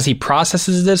 as he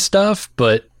processes this stuff,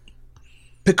 but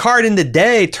Picard in the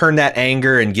day turned that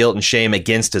anger and guilt and shame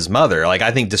against his mother. Like,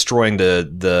 I think destroying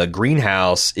the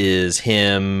greenhouse is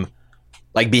him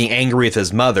like being angry with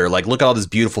his mother. Like, look at all this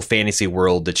beautiful fantasy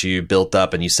world that you built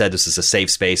up and you said this is a safe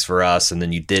space for us, and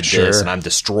then you did this and I'm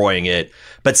destroying it.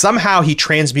 But somehow he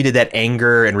transmuted that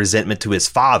anger and resentment to his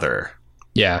father.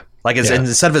 Yeah. Like,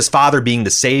 instead of his father being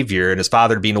the savior and his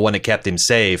father being the one that kept him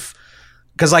safe.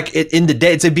 Because, like, in the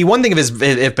day, it'd be one thing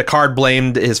if Picard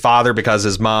blamed his father because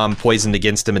his mom poisoned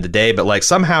against him in the day, but, like,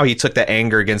 somehow he took that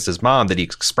anger against his mom that he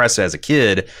expressed as a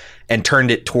kid and turned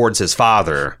it towards his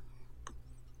father.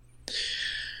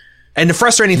 And the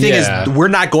frustrating thing is we're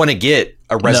not going to get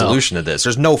a resolution of this.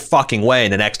 There's no fucking way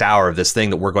in the next hour of this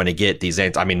thing that we're going to get these.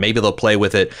 I mean, maybe they'll play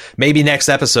with it. Maybe next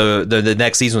episode, the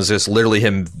next season was just literally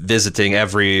him visiting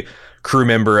every crew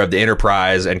member of the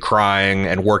Enterprise and crying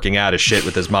and working out his shit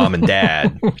with his mom and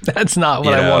dad. That's not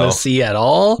what I want to see at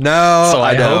all. No, so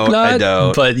I hope not. I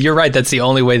don't. But you're right. That's the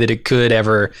only way that it could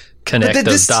ever connect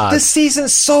those dots. This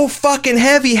season's so fucking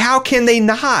heavy. How can they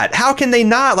not?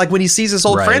 Like, when he sees his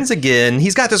old friends again,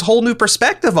 he's got this whole new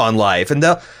perspective on life and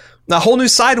the whole new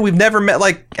side we've never met.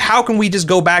 Like, how can we just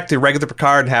go back to regular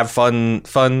Picard and have fun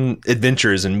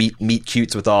adventures and meet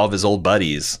cutes with all of his old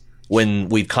buddies when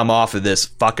we've come off of this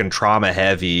fucking trauma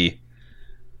heavy?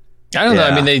 I don't know.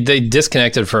 I mean, they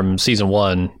disconnected from season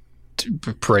 1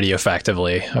 pretty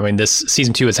effectively. I mean, this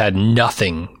season 2 has had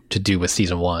nothing to do with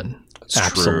season 1.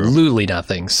 Absolutely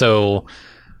nothing. So,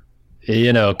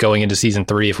 you know, going into season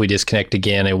 3, if we disconnect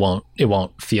again, it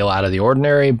won't feel out of the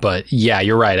ordinary. But yeah,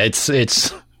 you're right. It's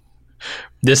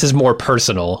this is more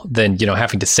personal than, you know,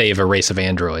 having to save a race of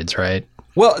androids, right?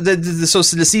 Well, so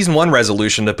the season 1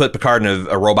 resolution to put Picard in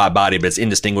a robot body, but it's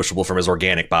indistinguishable from his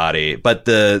organic body. But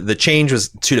the change was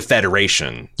to the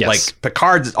Federation. Yes. Like,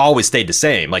 Picard always stayed the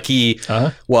same. Like, he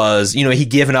was, you know, he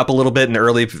given up a little bit in the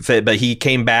early, but he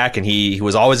came back and he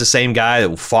was always the same guy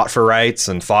that fought for rights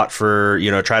and fought for,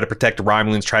 you know, try to protect the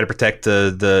Romulans, try to protect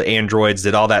the androids,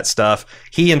 did all that stuff.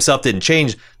 He himself didn't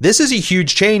change. This is a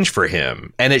huge change for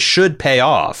him, and it should pay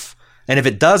off. And if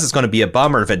it does, it's going to be a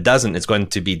bummer. If it doesn't, it's going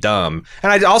to be dumb.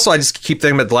 And I just keep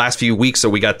thinking about the last few weeks. So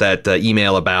we got that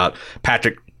email about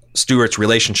Patrick Stewart's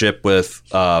relationship with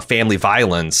family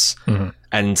violence. Mm-hmm.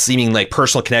 and seeming like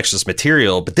personal connections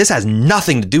material, but this has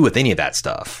nothing to do with any of that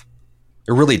stuff.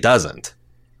 It really doesn't.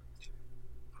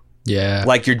 Yeah.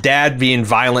 Like your dad being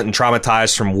violent and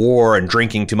traumatized from war and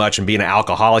drinking too much and being an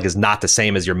alcoholic is not the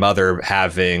same as your mother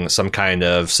having some kind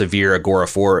of severe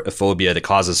agoraphobia that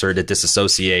causes her to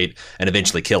disassociate and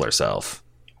eventually kill herself.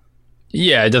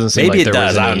 Yeah, it doesn't seem Maybe like it there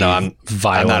does. was I don't know. I'm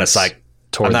not a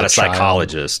child.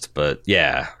 psychologist, but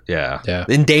yeah.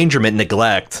 Endangerment,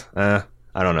 neglect. I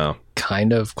don't know.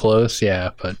 Kind of close,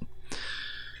 yeah. But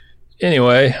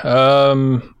anyway,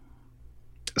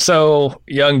 so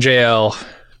young JL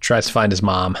tries to find his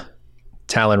mom.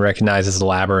 Talon recognizes the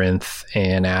labyrinth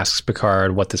and asks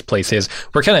Picard what this place is.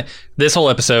 This whole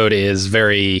episode is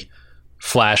very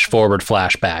flash forward,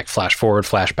 flashback, flash forward,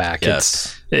 flashback.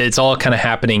 Yes. It's all kind of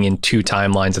happening in two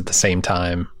timelines at the same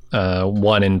time.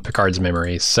 One in Picard's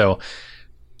memories. So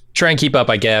try and keep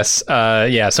up, I guess.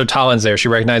 So Talon's there. She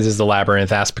recognizes the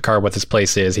labyrinth, asks Picard what this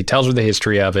place is. He tells her the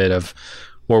history of it, of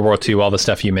World War II, all the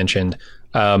stuff you mentioned.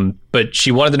 But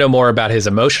she wanted to know more about his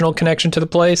emotional connection to the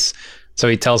place. So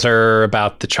he tells her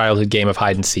about the childhood game of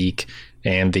hide and seek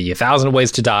and the 1,000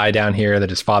 ways to die down here that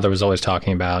his father was always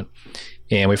talking about.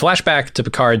 And we flash back to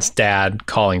Picard's dad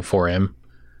calling for him.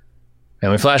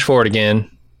 And we flash forward again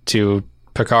to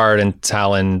Picard and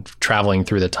Talon traveling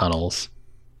through the tunnels.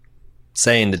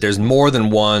 Saying that there's more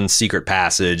than one secret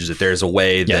passage, that there's a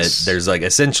way that there's like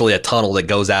essentially a tunnel that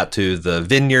goes out to the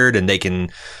vineyard and they can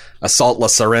assault La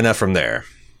Sirena from there.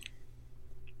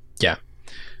 Yeah.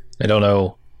 I don't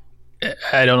know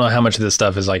how much of this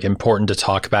stuff is like important to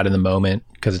talk about in the moment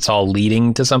because it's all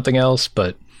leading to something else,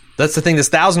 but that's the thing. This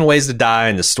 1,000 ways to die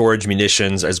and the storage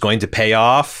munitions is going to pay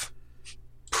off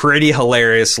pretty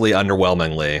hilariously,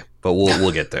 underwhelmingly, but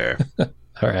we'll get there.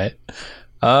 All right.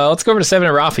 Let's go over to Seven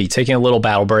and Rafi, taking a little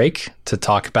battle break to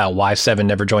talk about why Seven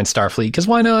never joined Starfleet. Because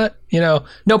why not?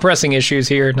 No pressing issues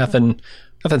here. Nothing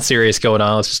serious going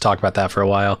on. Let's just talk about that for a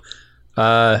while.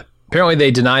 Apparently,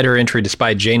 they denied her entry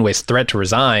despite Janeway's threat to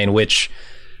resign, which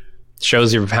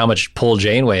shows you how much pull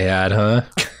Janeway had, huh?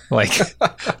 Like,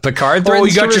 Picard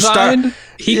threatens to resign?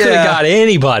 He could have got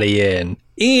anybody in.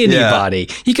 Anybody.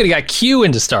 Yeah. He could have got Q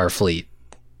into Starfleet.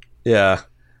 Yeah.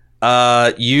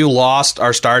 You lost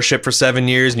our starship for 7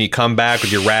 years and you come back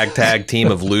with your ragtag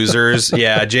team of losers.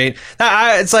 Yeah, Jane.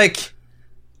 It's like,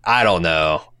 I don't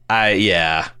know.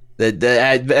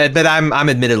 But I'm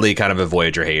admittedly kind of a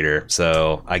Voyager hater.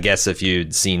 So I guess if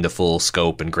you'd seen the full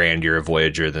scope and grandeur of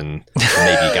Voyager, then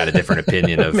maybe you got a different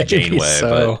opinion of Janeway.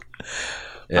 So. But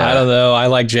yeah. I don't know. I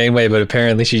like Janeway, but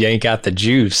apparently she ain't got the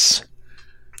juice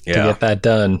to get that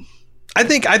done. I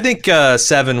think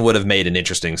Seven would have made an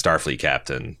interesting Starfleet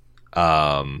captain.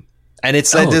 And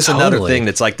it's this totally. Another thing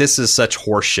that's like, this is such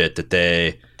horseshit that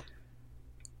they.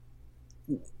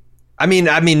 I mean,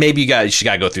 maybe she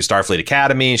got to go through Starfleet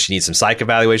Academy. She needs some psych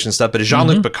evaluation and stuff. But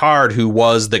Jean-Luc Picard, who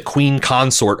was the queen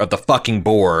consort of the fucking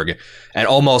Borg and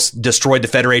almost destroyed the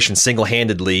Federation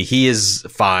single-handedly, he is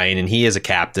fine and he is a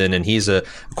captain and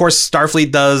of course,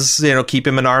 Starfleet does, keep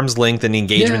him at arm's length in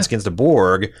engagements against the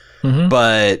Borg. Mm-hmm.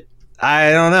 But I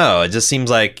don't know. It just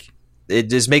seems like it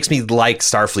just makes me like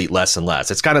Starfleet less and less.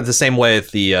 It's kind of the same way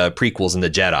with the prequels and the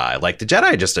Jedi. Like the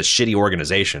Jedi are just a shitty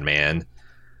organization, man.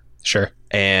 Sure.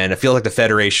 And I feel like the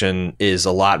Federation is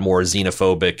a lot more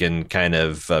xenophobic and kind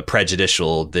of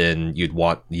prejudicial than you'd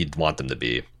want them to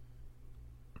be.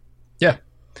 Yeah.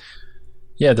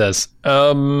 Yeah, it does.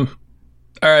 All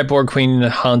right, Borg Queen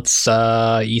hunts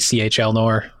ECH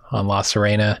Elnor on La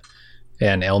Sirena,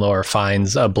 and Elnor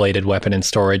finds a bladed weapon in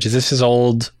storage. Is this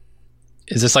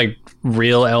like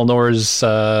real Elnor's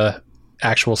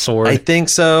actual sword? I think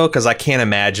so, because I can't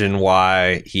imagine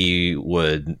why he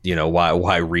would,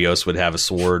 why Rios would have a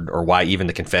sword, or why even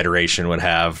the Confederation would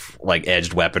have like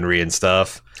edged weaponry and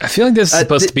stuff. I feel like this is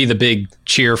supposed to be the big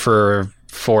cheer for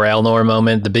Elnor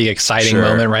moment, the big exciting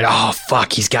moment, right? Oh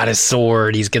fuck, he's got his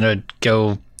sword. He's gonna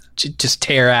go just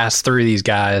tear ass through these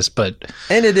guys.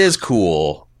 And it is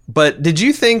cool. But did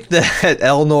you think that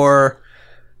Elnor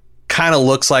kind of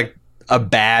looks like a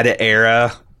bad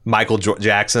era Michael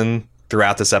Jackson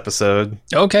throughout this episode?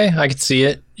 Okay, I could see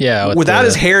it. Yeah. Without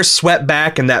his hair swept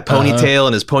back and that ponytail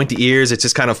and his pointy ears, it's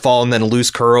just kind of fallen in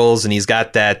loose curls, and he's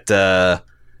got that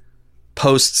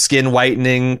post-skin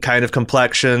whitening kind of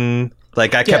complexion.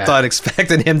 Like, I kept on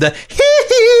expecting him to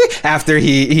after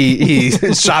he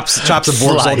chops a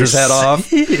Borg soldier's head off.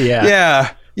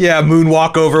 Yeah,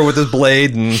 moonwalk over with his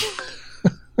blade. And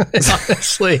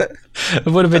honestly, it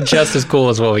would have been just as cool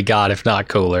as what we got, if not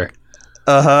cooler.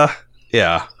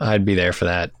 Yeah. I'd be there for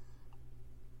that.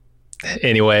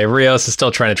 Anyway, Rios is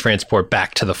still trying to transport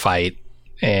back to the fight,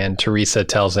 and Teresa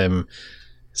tells him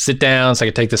sit down so I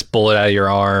can take this bullet out of your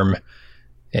arm.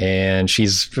 And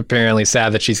she's apparently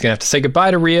sad that she's going to have to say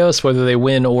goodbye to Rios, whether they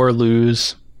win or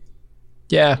lose.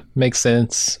 Yeah, makes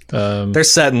sense. They're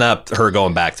setting up her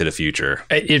going back to the future.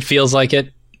 It feels like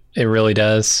it. It really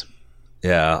does.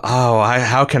 Yeah. Oh,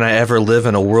 how can I ever live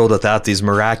in a world without these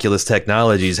miraculous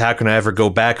technologies? How can I ever go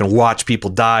back and watch people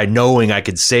die knowing I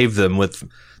could save them with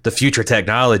the future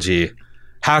technology?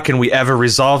 How can we ever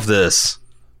resolve this?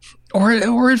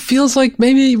 Or it feels like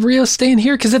maybe Rio's staying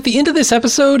here, because at the end of this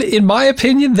episode, in my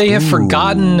opinion, they have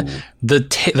forgotten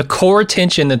the core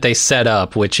tension that they set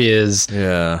up, which is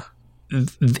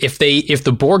if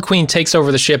the Borg Queen takes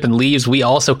over the ship and leaves, we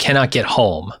also cannot get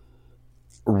home.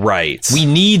 Right. We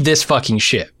need this fucking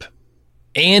ship,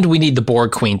 and we need the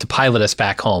Borg Queen to pilot us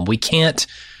back home. We can't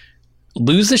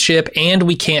lose the ship, and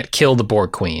we can't kill the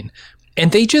Borg Queen.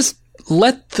 And they just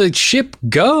let the ship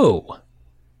go.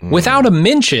 Without a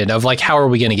mention of like, how are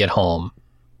we going to get home?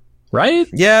 Right?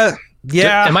 Yeah.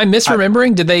 Am I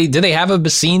misremembering? Did they have a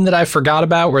scene that I forgot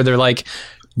about where they're like,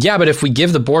 yeah, but if we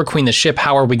give the Borg Queen the ship,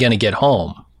 how are we going to get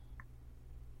home?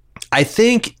 I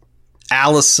think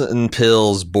Alison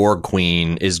Pill's Borg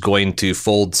Queen is going to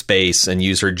fold space and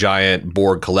use her giant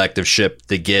Borg collective ship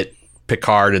to get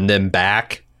Picard and them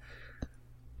back.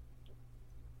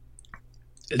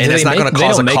 And it's not going to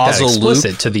cause a causal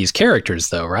loop to these characters,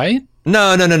 though, right?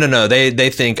 No. They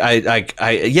think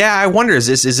I wonder, is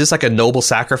this like a noble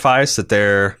sacrifice that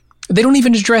they're... They don't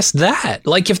even address that.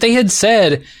 Like, if they had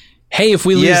said, hey, if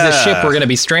we lose this ship, we're going to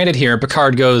be stranded here, and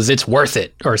Picard goes, it's worth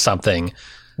it, or something.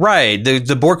 Right.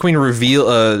 The Borg Queen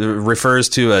refers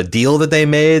to a deal that they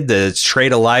made, to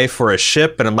trade a life for a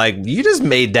ship, and I'm like, you just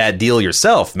made that deal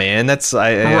yourself, man. That's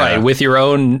right, with your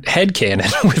own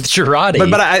headcanon with Jurati.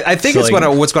 But I think what's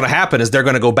going to happen is they're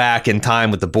going to go back in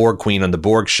time with the Borg Queen on the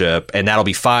Borg ship, and that'll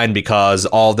be fine because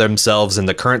all themselves in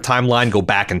the current timeline go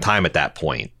back in time at that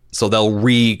point. So they'll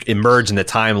re-emerge in the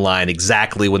timeline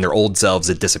exactly when their old selves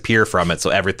had disappear from it, so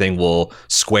everything will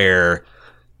square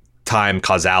time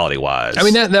causality wise. I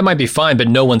mean, that might be fine, but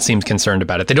no one seems concerned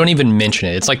about it. They don't even mention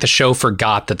it. It's like the show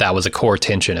forgot that was a core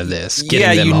tension of this.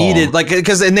 Needed, like,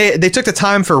 because they took the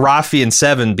time for Rafi and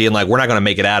Seven being like, we're not going to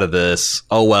make it out of this.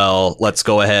 Oh well, let's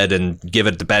go ahead and give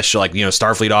it the best show. Like,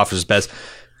 Starfleet offers best.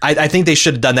 I think they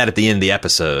should have done that at the end of the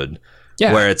episode.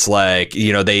 Yeah. Where it's like,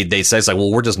 they say it's like,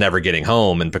 well, we're just never getting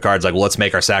home. And Picard's like, well, let's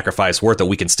make our sacrifice worth it.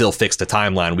 We can still fix the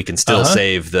timeline. We can still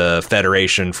save the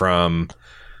Federation from...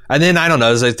 And then, I don't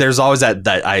know, there's always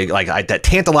that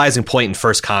tantalizing point in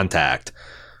First Contact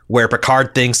where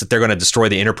Picard thinks that they're going to destroy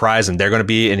the Enterprise and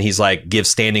he's like, gives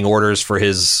standing orders for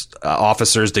his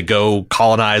officers to go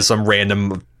colonize some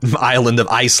random island of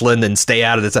Iceland and stay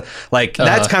out of this. Like,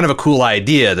 that's kind of a cool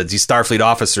idea, that these Starfleet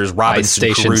officers,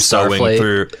 Robinson Crusoeing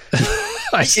through...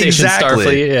 Ice Station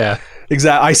Starfleet, yeah.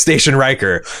 Exactly. Ice Station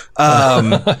Riker.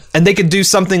 And they could do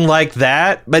something like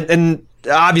that, and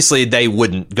obviously they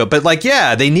wouldn't go, but like,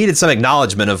 yeah, they needed some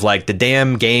acknowledgement of like, the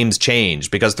damn game's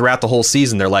changed, because throughout the whole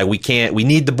season they're like, we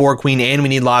need the Borg Queen and we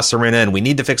need La Sirena and we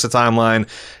need to fix the timeline,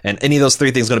 and any of those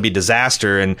three things is going to be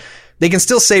disaster. And they can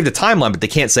still save the timeline, but they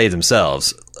can't save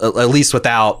themselves, at least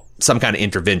without some kind of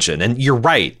intervention. And you're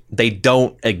right, they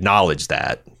don't acknowledge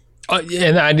that.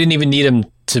 And I didn't even need him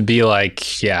to be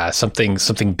like, yeah, something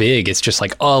big. It's just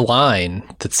like a line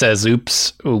that says,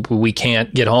 oops, we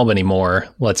can't get home anymore.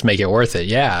 Let's make it worth it.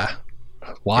 Yeah.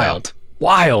 Wild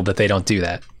that they don't do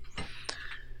that.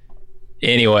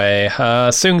 Anyway,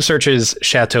 Soong searches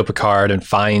Chateau Picard and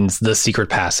finds the secret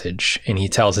passage, and he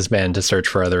tells his men to search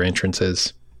for other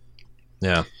entrances.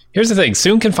 Yeah. Here's the thing.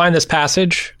 Soong can find this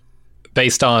passage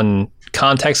based on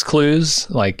context clues,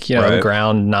 like, the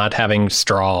ground not having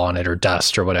straw on it or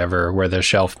dust or whatever, where the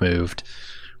shelf moved.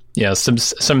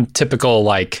 Some typical,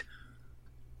 like,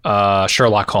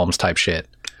 Sherlock Holmes type shit.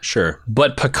 Sure.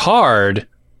 But Picard,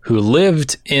 who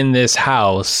lived in this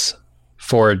house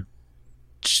for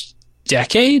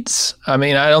decades, I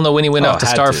mean, I don't know when he went off to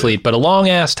Starfleet, but a long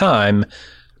ass time,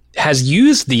 has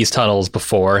used these tunnels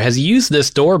before, has used this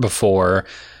door before,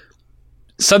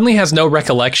 suddenly has no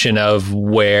recollection of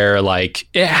where, like,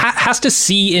 it has to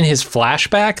see in his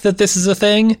flashback that this is a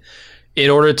thing in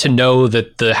order to know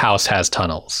that the house has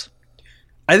tunnels.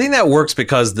 I think that works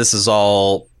because this is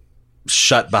all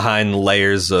shut behind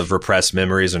layers of repressed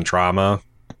memories and trauma,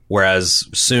 whereas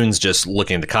Soon's just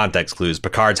looking at the context clues.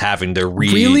 Picard's having to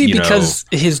because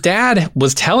his dad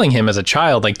was telling him as a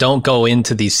child, like, don't go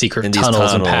into these secret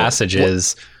tunnels and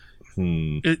passages.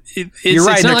 You're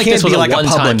right. There can't be like a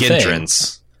public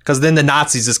entrance, because then the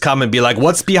Nazis just come and be like,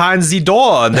 "What's behind the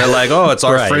door?" And they're like, "Oh, it's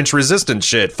our French resistance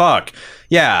shit." Fuck.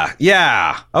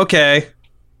 Yeah. Okay.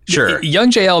 Sure.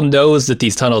 Young JL knows that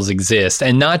these tunnels exist,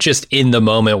 and not just in the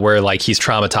moment where like he's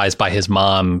traumatized by his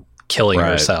mom killing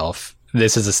herself.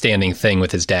 This is a standing thing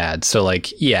with his dad. So like,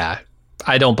 yeah,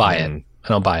 I don't buy it. I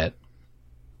don't buy it.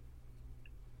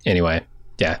 Anyway,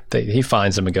 yeah, he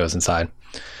finds him and goes inside.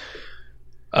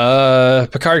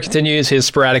 Picard continues his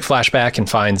sporadic flashback and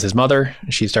finds his mother.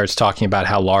 She starts talking about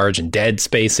how large and dead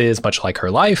space is, much like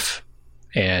her life.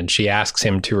 And she asks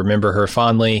him to remember her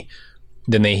fondly.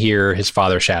 Then they hear his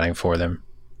father shouting for them.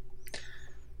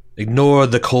 Ignore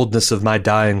the coldness of my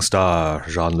dying star,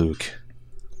 Jean-Luc.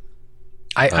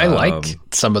 I like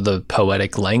some of the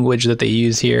poetic language that they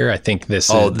use here. I think this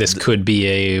could be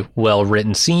a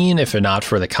well-written scene, if not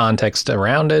for the context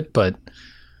around it. But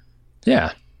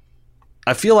yeah.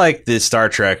 I feel like these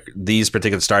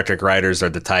particular Star Trek writers are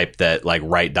the type that like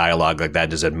write dialogue like that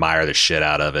and just admire the shit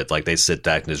out of it. Like they sit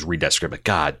back and just read that script like,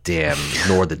 God damn,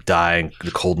 ignore the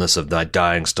coldness of my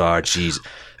dying star. Jeez.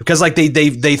 Because like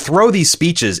they throw these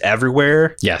speeches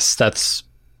everywhere. Yes, that's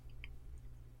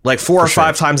like 4 or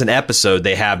 5 times an episode.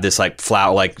 They have this like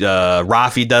flout, like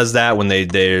Raffi does that when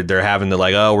they're having the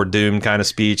like, oh, we're doomed kind of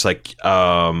speech. Like,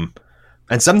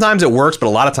 and sometimes it works, but a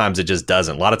lot of times it just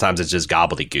doesn't. A lot of times it's just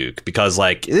gobbledygook because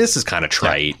like this is kind of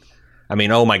trite. Yeah. I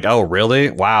mean, oh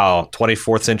really? Wow,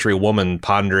 24th century woman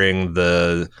pondering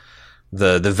the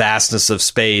vastness of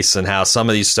space and how some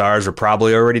of these stars are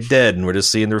probably already dead, and we're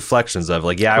just seeing the reflections of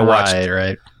like, yeah, I watched.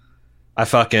 Right. I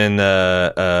fucking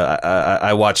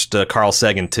I watched Carl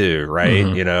Sagan too, right?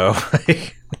 Mm-hmm. You know.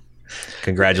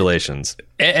 Congratulations.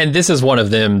 And this is one of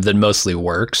them that mostly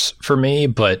works for me.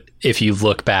 But if you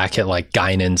look back at like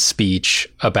Guinan's speech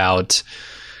about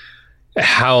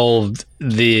how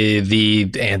the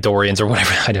Andorians or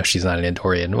whatever, I know she's not an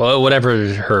Andorian, well,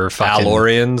 whatever her fucking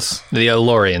the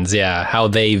Alorians, yeah, how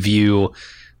they view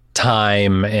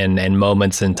time and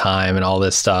moments in time and all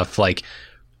this stuff, like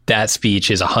that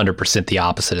speech is 100% the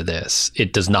opposite of this.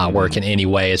 It does not work in any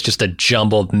way. It's just a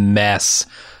jumbled mess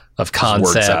of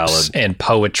concepts and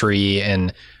poetry,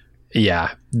 and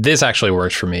yeah, this actually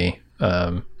works for me.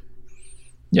 But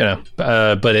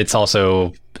it's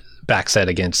also backset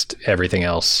against everything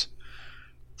else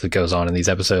that goes on in these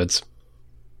episodes.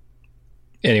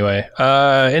 Anyway,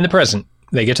 in the present,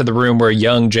 they get to the room where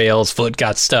young JL's foot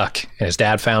got stuck and his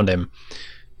dad found him.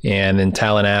 And then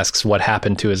Talon asks what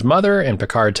happened to his mother, and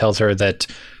Picard tells her that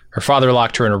her father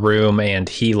locked her in a room and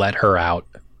he let her out.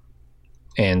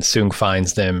 And Soong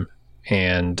finds them,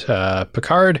 and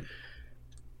Picard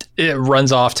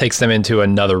runs off, takes them into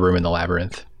another room in the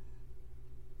labyrinth.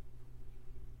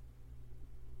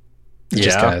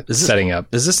 Just kind of setting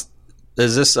up. Is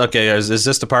this okay? Is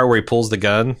this the part where he pulls the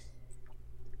gun?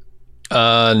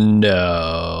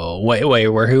 No. Wait.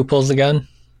 Who pulls the gun?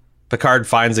 Picard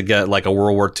finds a gun, like a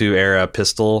World War II era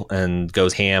pistol, and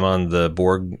goes ham on the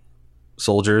Borg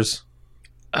soldiers.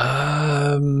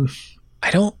 I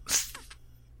don't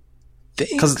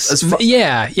think.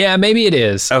 Yeah, maybe it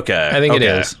is. Okay, I think it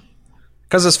is.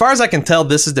 Because as far as I can tell,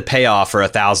 this is the payoff for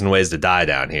 1,000 Ways to Die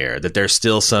down here. That there's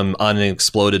still some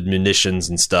unexploded munitions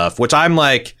and stuff. Which I'm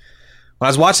like, when I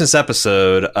was watching this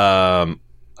episode,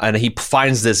 and he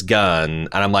finds this gun,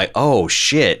 and I'm like, oh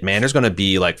shit, man, there's going to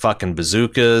be like fucking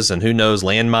bazookas and who knows,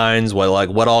 landmines,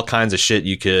 what all kinds of shit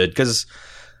you could. Because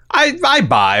I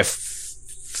buy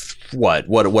what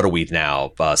are we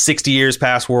now? 60 years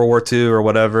past World War II or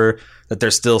whatever. That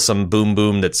there's still some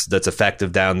boom that's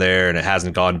effective down there and it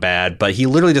hasn't gone bad. But he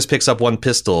literally just picks up one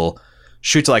pistol,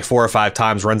 shoots it like 4 or 5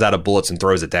 times, runs out of bullets and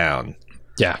throws it down.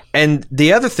 Yeah. And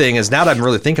the other thing is, now that I'm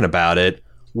really thinking about it,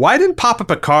 why didn't Papa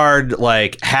Picard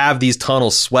like have these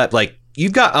tunnels swept? Like,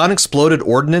 you've got unexploded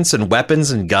ordnance and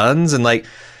weapons and guns, and like,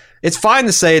 it's fine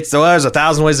to say there's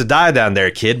 1,000 ways to die down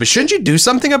there, kid, but shouldn't you do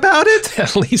something about it?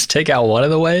 At least take out one of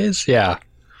the ways. Yeah.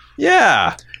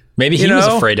 Yeah. Maybe he was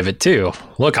afraid of it too.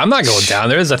 Look, I'm not going down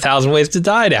there. There's 1,000 ways to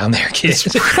die down there, kid.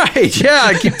 Right. Yeah,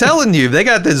 I keep telling you. They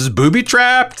got this booby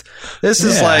trapped. This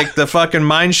is like the fucking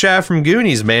mine shaft from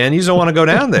Goonies, man. You just don't want to go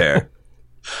down there.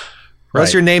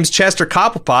 Unless your name's Chester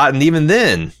Cobblepot, and even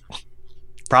then,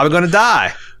 probably going to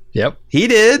die. Yep. He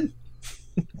did.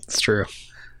 It's true.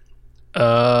 All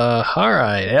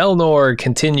right. Elnor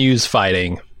continues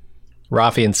fighting.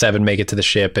 Raffi and Seven make it to the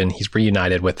ship, and he's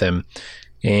reunited with them.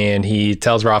 And he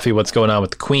tells Raffi what's going on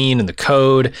with the Queen and the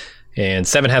code. And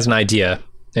Seven has an idea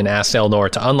and asks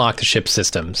Elnor to unlock the ship's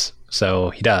systems.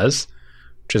 So he does,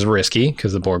 which is risky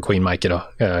because the Borg Queen might get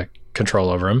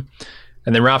control over him.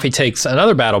 And then Raffi takes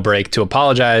another battle break to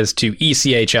apologize to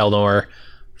ECH Elnor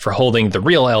for holding the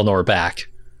real Elnor back.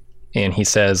 And he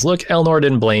says, look, Elnor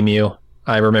didn't blame you.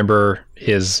 I remember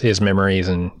his memories,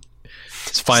 and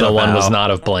his final one was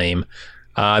not of blame.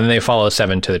 And then they follow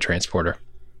Seven to the transporter.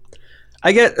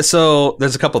 So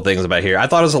there's a couple things about here. I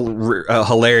thought it was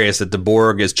hilarious that the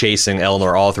Borg is chasing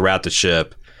Elnor all throughout the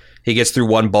ship. He gets through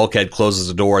one bulkhead, closes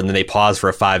the door, and then they pause for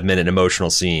a 5-minute emotional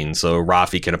scene so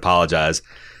Raffi can apologize.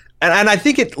 And I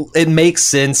think it makes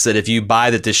sense that if you buy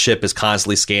that this ship is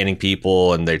constantly scanning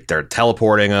people and they're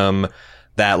teleporting them,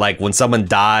 that like when someone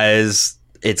dies,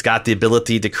 it's got the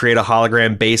ability to create a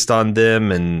hologram based on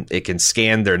them, and it can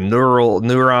scan their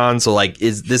neurons. So like,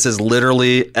 this is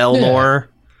literally Elnor?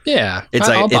 Yeah, it's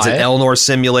an Elnor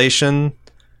simulation.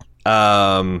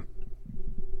 But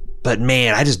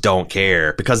man, I just don't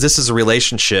care, because this is a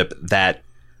relationship that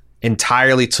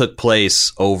entirely took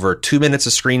place over 2 minutes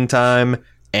of screen time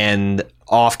and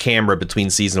off camera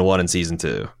between season 1 and season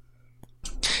 2.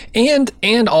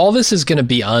 And all this is going to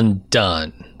be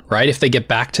undone, right? If they get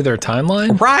back to their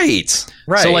timeline. Right.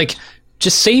 So like,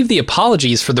 just save the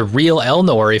apologies for the real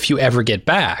Elnor if you ever get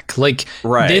back. Like,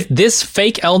 this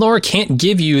fake Elnor can't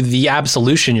give you the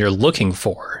absolution you're looking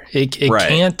for. It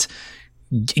can't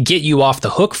get you off the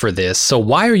hook for this. So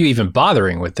why are you even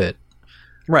bothering with it?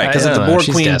 Right, because if the Borg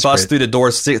Queen busts through the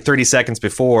door 30 seconds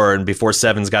before, and before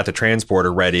Seven's got the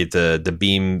transporter ready to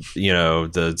beam,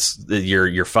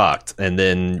 you're fucked. And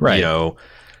then,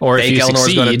 or if you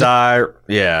Elnor's going to die.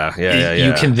 Yeah.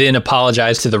 You can then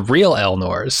apologize to the real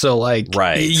Elnor. So, like,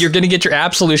 you're going to get your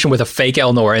absolution with a fake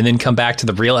Elnor and then come back to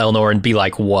the real Elnor and be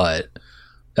like, what?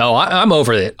 Oh, I'm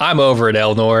over it. I'm over it,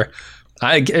 Elnor.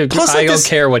 I don't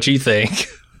care what you think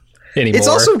anymore. It's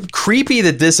also creepy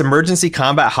that this emergency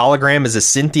combat hologram is a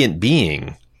sentient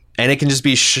being and it can just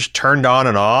be turned on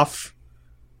and off.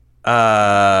 You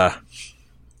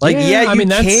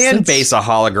can base a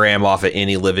hologram off of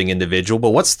any living individual, but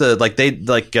what's the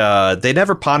they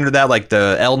never pondered that. Like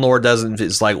the Elnor doesn't.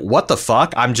 It's like, what the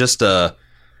fuck? I'm just a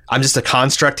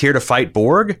construct here to fight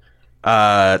Borg.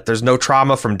 There's no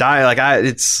trauma from dying.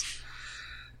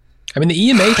 The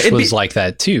EMH was like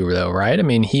that too, though, right? I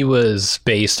mean, he was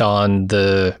based on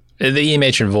the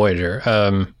EMH and Voyager.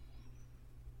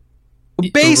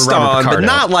 Based on, but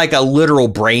not like a literal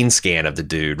brain scan of the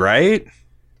dude, right?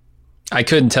 I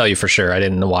couldn't tell you for sure. I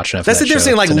didn't watch enough. That's the difference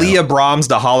between like Leah Brahms,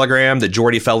 the hologram that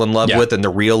Geordi fell in love with, and the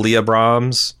real Leah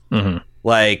Brahms. Mm-hmm.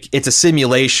 Like, it's a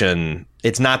simulation.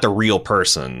 It's not the real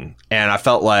person. And I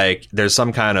felt like there's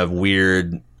some kind of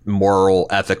weird moral,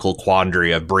 ethical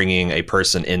quandary of bringing a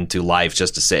person into life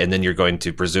just to say, and then you're going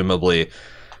to presumably,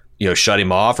 shut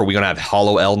him off. Are we going to have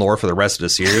Hollow Elnor for the rest of the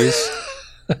series?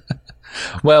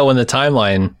 Well, when the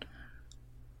timeline...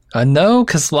 no,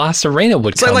 because La Serena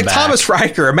would come back. Thomas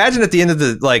Riker. Imagine at the end of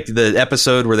the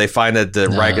episode where they find that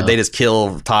Riker, they just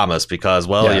kill Thomas because,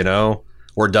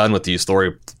 we're done with you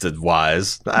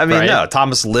story-wise. I mean, no,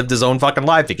 Thomas lived his own fucking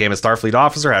life, became a Starfleet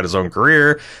officer, had his own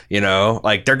career, they're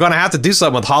going to have to do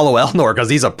something with Hollow Elnor because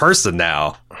he's a person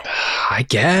now. I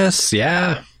guess,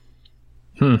 yeah.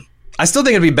 I still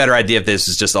think it'd be a better idea if this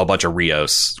is just a bunch of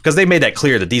Rios, because they made that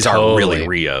clear that these aren't really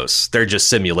Rios. They're just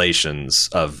simulations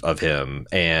of him,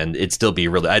 and it'd still be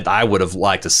really... I would have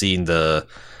liked to seen the,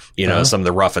 some of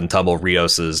the rough and tumble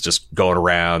Rioses just going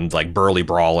around, like, burly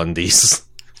brawling these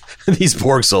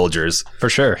Borg soldiers. For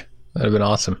sure. That'd have been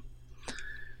awesome.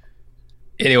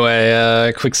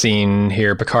 Anyway, quick scene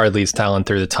here. Picard leads Talon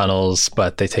through the tunnels,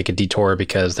 but they take a detour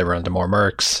because they run into more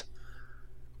mercs.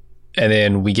 And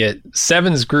then we get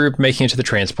Seven's group making it to the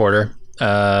transporter,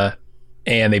 and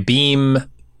they beam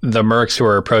the mercs who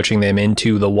are approaching them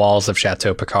into the walls of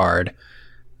Chateau Picard.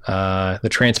 The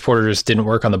transporters didn't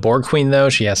work on the Borg Queen, though.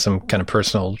 She has some kind of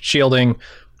personal shielding.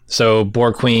 So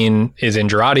Borg Queen is in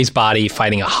Girardi's body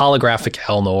fighting a holographic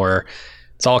Elnor.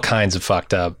 It's all kinds of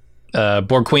fucked up.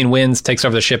 Borg Queen wins, takes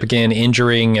over the ship again,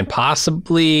 injuring and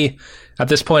possibly, at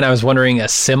this point, I was wondering,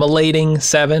 assimilating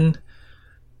Seven.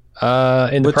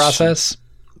 In the process,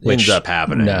 which ends up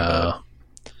happening. No,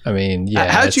 I mean,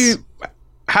 yeah.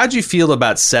 How'd you feel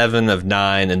about 7 of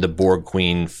 9 and the Borg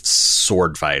Queen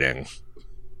sword fighting?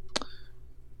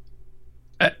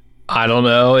 I don't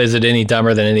know. Is it any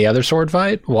dumber than any other sword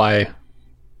fight? Why?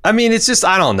 I mean, it's just,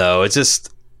 I don't know. It's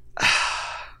just,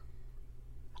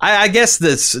 I guess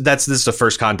this is the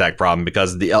first contact problem,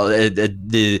 because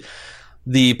the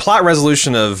plot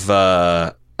resolution of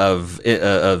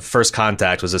First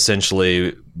Contact was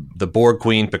essentially the Borg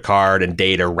Queen, Picard, and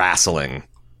Data wrestling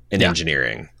in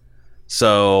engineering.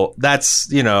 So that's,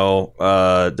 now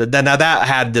that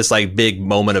had this like big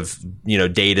moment of,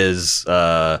 Data's,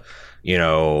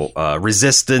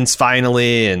 resistance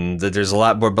finally. And there's a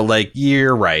lot more, but like,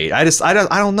 you're right. I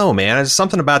don't know, man. There's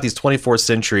something about these 24th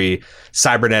century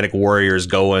cybernetic warriors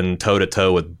going toe to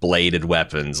toe with bladed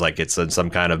weapons. Like it's in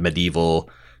some kind of medieval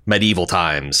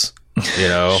times. You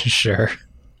know, Sure.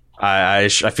 I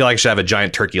feel like I should have a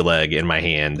giant turkey leg in my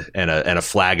hand and a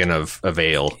flagon of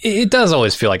ale. It does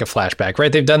always feel like a flashback,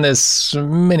 right? They've done this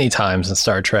many times in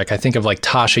Star Trek. I think of like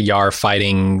Tasha Yar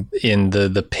fighting in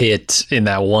the pit in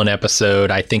that one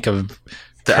episode. I think of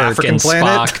The Kirk African and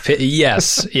planet? Spock.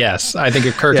 Yes. I think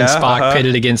of Kirk and Yeah, Spock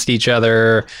pitted against each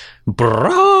other.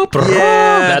 Brah,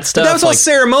 that stuff. But that was all like,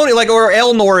 ceremonial. Like, or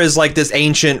Elnor is like this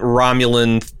ancient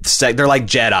Romulan sect. They're like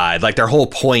Jedi. Like their whole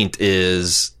point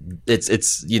is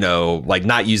it's you know, like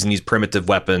not using these primitive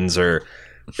weapons. Or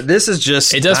this is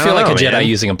just, it does I feel don't like know, a Jedi man.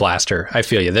 using a blaster. I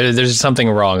feel you. There's something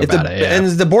wrong about it. Yeah. And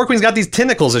the Borg Queen's got these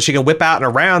tentacles that she can whip out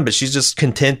and around, but she's just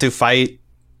content to fight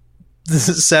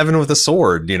Seven with a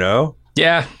sword. You know.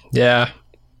 Yeah.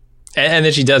 And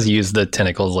then she does use the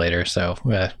tentacles later. So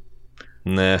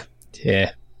Nah.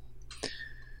 yeah.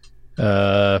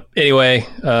 Anyway,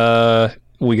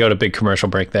 we go to big commercial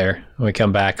break there. When we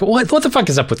come back, what the fuck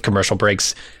is up with commercial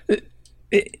breaks?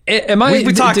 Am I?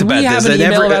 We talked did about we have this. an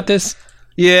email about this?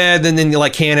 Yeah, then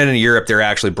like Canada and Europe, they're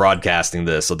actually broadcasting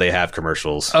this, so they have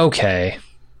commercials. Okay.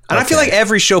 And I feel like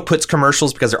every show puts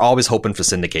commercials because they're always hoping for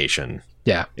syndication.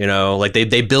 Yeah. You know, like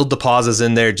they build the pauses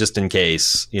in there just in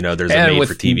case, you know, there's a And made with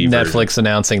for TV Netflix version.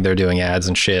 announcing they're doing ads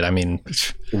and shit. I mean,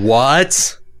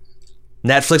 What?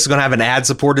 Netflix is going to have an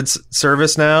ad-supported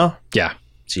service now? yeah.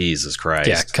 Jesus Christ.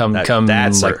 Yeah. Come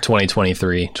that's like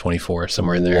 2023, 24,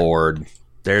 somewhere in there. Lord.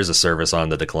 There's a service on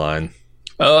the decline.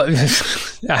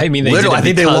 I mean, they Literally, did I it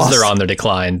think they because lost- they're on their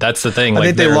decline. That's the thing. I Like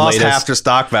think they their lost latest- half their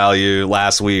stock value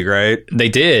last week, right? They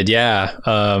did, yeah.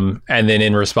 And then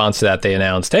in response to that, they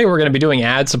announced, "Hey, we're going to be doing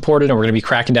ad supported, and we're going to be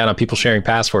cracking down on people sharing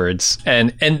passwords."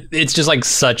 And it's just like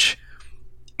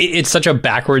it's such a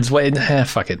backwards way.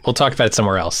 Fuck it, we'll talk about it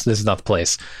somewhere else. This is not the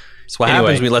place. So what Anyway.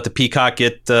 happens when we let the Peacock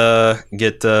get the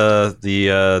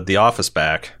Office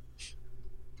back?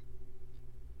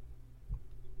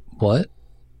 What?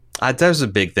 There's a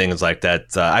big thing is like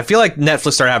that. I feel like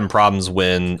Netflix started having problems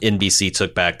when NBC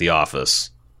took back The Office.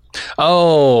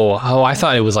 Oh! I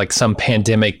thought it was like some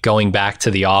pandemic going back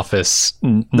to the office,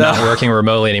 not working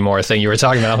remotely anymore thing you were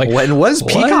talking about. I'm like, What does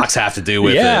what? Peacocks have to do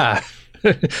with it? Yeah.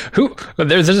 Who?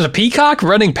 There's a peacock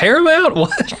running Paramount?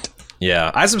 What?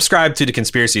 Yeah, I subscribe to the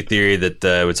conspiracy theory that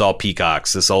it's all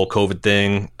peacocks. This whole COVID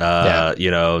thing, you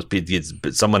know,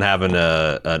 it's someone having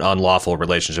an unlawful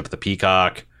relationship with a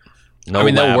peacock. No, I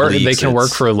mean, they'll work. leaks, They can work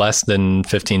it's- for less than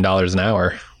 $15 an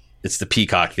hour. It's the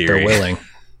peacock theory. They're willing.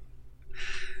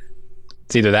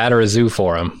 It's either that or a zoo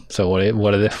for them. So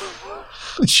what are they?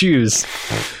 Choose.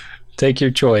 Take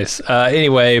your choice.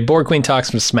 Anyway, Borg Queen talks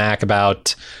some smack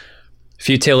about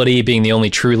futility being the only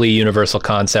truly universal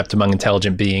concept among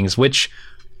intelligent beings, which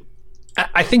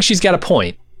I think she's got a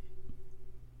point.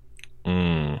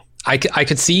 I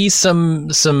could see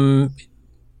some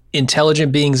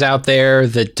intelligent beings out there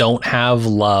that don't have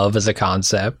love as a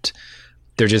concept.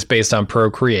 They're just based on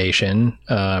procreation,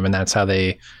 and that's how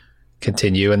they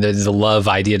continue. And the love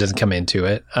idea doesn't come into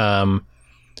it.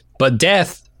 But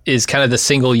death is kind of the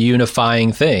single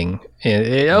unifying thing.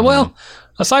 Well,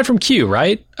 aside from Q,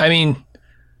 right? I mean,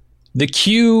 the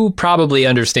Q probably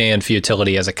understand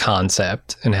futility as a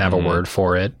concept and have a word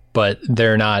for it, but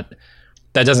they're not.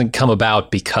 That doesn't come about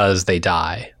because they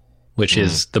die, which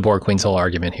is the Borg Queen's whole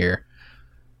argument here.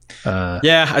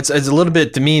 Yeah, it's a little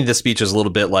bit, to me, this speech is a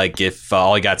little bit like if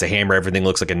all you got's a hammer, everything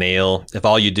looks like a nail. If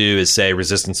all you do is say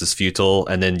resistance is futile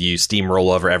and then you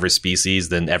steamroll over every species,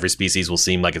 then every species will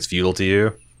seem like it's futile to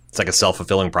you. It's like a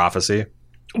self-fulfilling prophecy.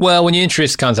 Well, when you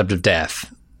introduce the concept of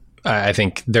death, I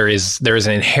think there is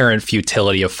an inherent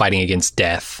futility of fighting against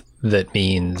death that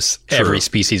means every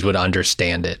species would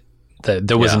understand it.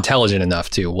 That was intelligent enough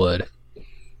to would.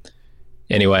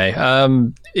 Anyway,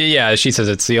 yeah, she says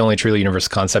it's the only truly universal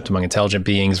concept among intelligent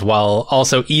beings, while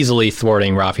also easily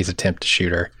thwarting Rafi's attempt to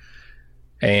shoot her.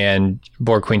 And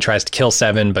Borg Queen tries to kill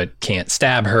Seven, but can't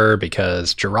stab her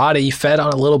because Jurati fed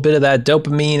on a little bit of that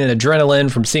dopamine and adrenaline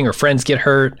from seeing her friends get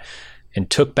hurt and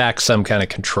took back some kind of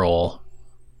control.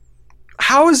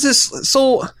 How is this?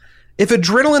 So, if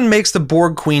adrenaline makes the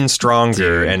Borg Queen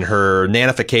stronger and her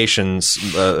nanifications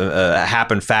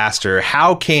happen faster,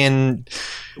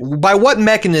 by what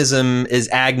mechanism is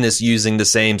Agnes using the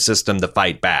same system to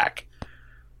fight back?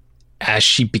 As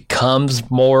she becomes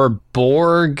more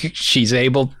Borg, she's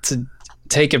able to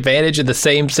take advantage of the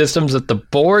same systems that the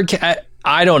Borg.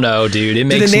 I don't know, dude. It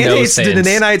makes no sense. Do the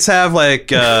nanites have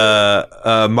like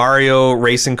Mario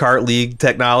Racing Kart League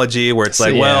technology where it's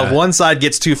like, well, if one side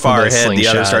gets too far ahead, the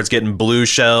other starts getting blue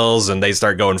shells and they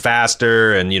start going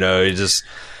faster, and it just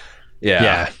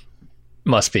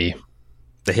must be.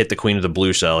 They hit the queen of the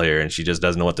blue shell here, and she just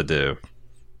doesn't know what to do.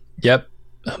 Yep.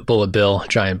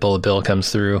 Giant Bullet Bill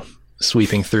comes through,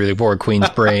 sweeping through the Borg Queen's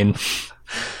brain.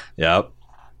 Yep.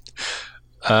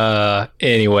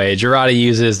 Anyway, Jurati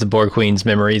uses the Borg Queen's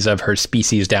memories of her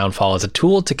species' downfall as a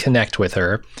tool to connect with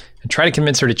her and try to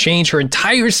convince her to change her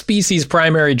entire species'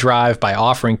 primary drive by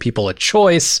offering people a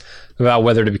choice about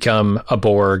whether to become a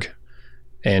Borg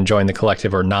and join the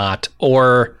collective or not,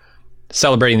 or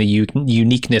celebrating the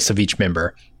uniqueness of each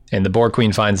member. And the Borg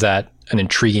Queen finds that an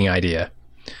intriguing idea.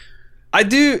 I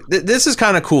do. This is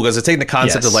kind of cool because it's taking the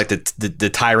concept of like the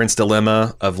tyrant's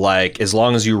dilemma of like, as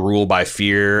long as you rule by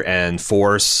fear and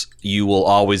force, you will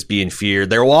always be in fear.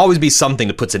 There will always be something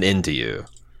that puts an end to you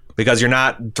because you're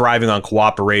not thriving on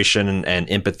cooperation and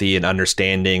empathy and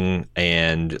understanding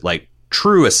and like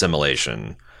true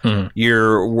assimilation. Mm-hmm.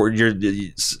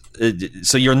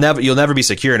 You'll never be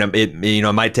secure, and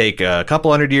it might take a couple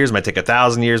hundred years, might take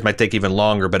 1,000 years, might take even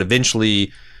longer, but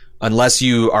eventually, unless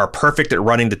you are perfect at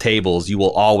running the tables, you will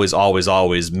always, always,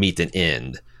 always meet an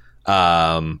end.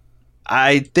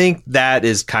 I think that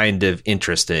is kind of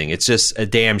interesting. It's just a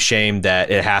damn shame that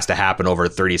it has to happen over a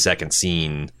 30-second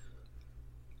scene.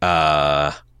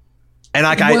 I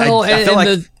feel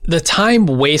like the time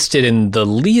wasted in the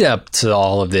lead up to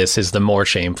all of this is the more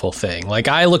shameful thing. Like,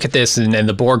 I look at this and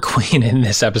the Borg Queen in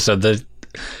this episode, the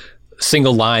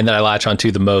single line that I latch onto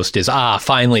the most is,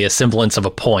 finally a semblance of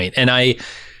a point. And I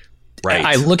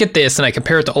look at this and I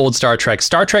compare it to old Star Trek.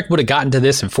 Star Trek would have gotten to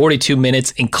this in 42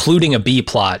 minutes, including a B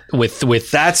plot with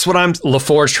that's what I'm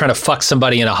LaForge trying to fuck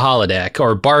somebody in a holodeck,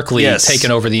 or Barclay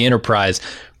taking over the Enterprise.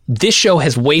 This show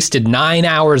has wasted 9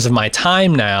 hours of my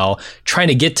time now trying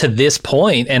to get to this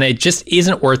point, and it just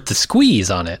isn't worth the squeeze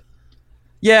on it.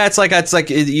 Yeah, it's like how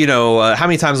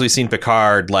many times have we seen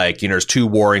Picard, like, there's two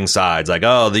warring sides, like,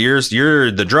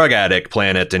 you're the drug addict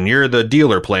planet and you're the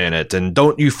dealer planet, and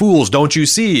don't you you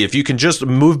see, if you can just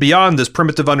move beyond this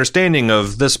primitive understanding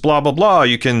of this blah blah blah,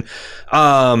 you can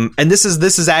and this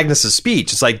is Agnes's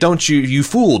speech. It's like, don't you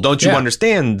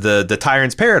understand the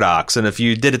tyrant's paradox, and if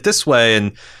you did it this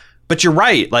way, but you're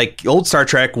right, like old Star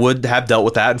Trek would have dealt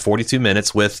with that in 42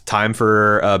 minutes with time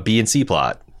for B and C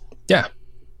plot.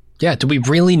 Yeah, do we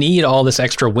really need all this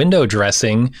extra window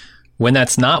dressing when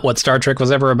that's not what Star Trek was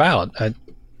ever about? I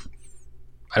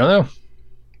don't know.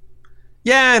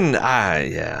 Yeah, and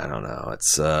I don't know.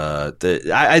 It's but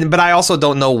I also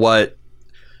don't know what.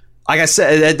 Like I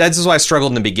said, that's why I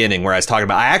struggled in the beginning, where I was talking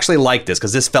about. I actually like this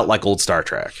because this felt like old Star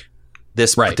Trek.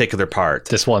 This particular part,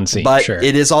 this one scene, but sure.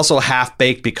 It is also half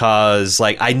baked because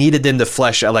like I needed them to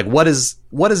flesh out like what does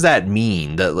that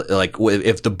mean? That like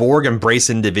if the Borg embrace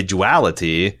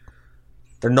individuality,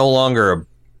 they're no longer a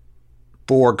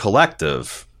Borg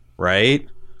collective, right?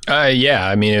 Yeah,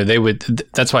 I mean, they would.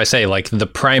 That's why I say, like, the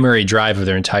primary drive of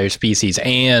their entire species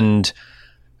and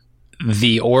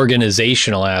the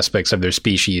organizational aspects of their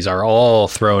species are all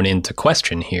thrown into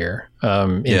question here,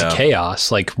 into chaos.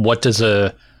 Like, what does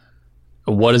a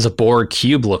Borg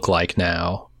cube look like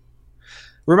now?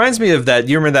 Reminds me of that.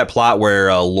 You remember that plot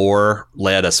where Lore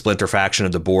led a splinter faction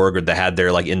of the Borg, or they had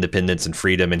their like independence and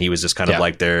freedom, and he was just kind of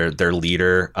like their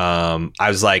leader. I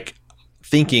was like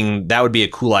thinking that would be a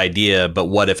cool idea, but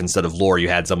what if instead of Lore you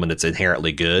had someone that's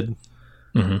inherently good?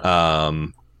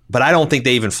 Mm-hmm. But I don't think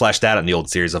they even fleshed out in the old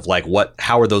series of like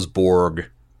how are those Borg?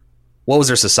 What was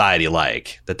their society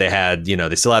like? That they had,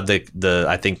 they still have the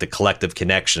I think the collective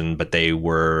connection, but they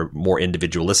were more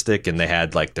individualistic and they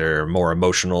had like their more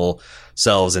emotional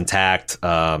selves intact.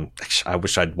 I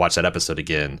wish I'd watch that episode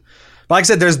again. But like I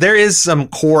said, there is some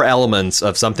core elements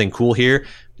of something cool here.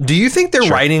 Do you think they're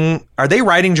writing? Are they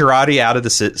writing Jurati out of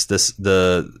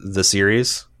the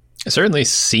series? It certainly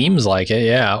seems like it,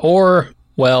 yeah. Or,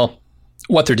 well,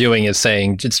 what they're doing is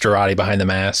saying it's Jurati behind the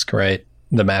mask, right?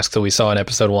 The mask that we saw in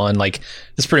episode 1, like,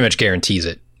 this pretty much guarantees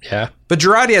it. Yeah. But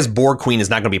Jurati as Borg Queen is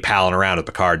not going to be palling around with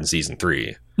Picard in season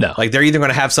 3. No. Like, they're either going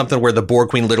to have something where the Borg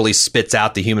Queen literally spits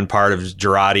out the human part of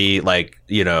Jurati, like,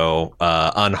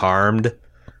 unharmed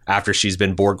after she's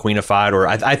been Borg Queenified, or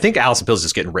I think Alison Pill's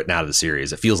just getting written out of the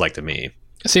series. It feels like to me.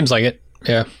 It seems like it.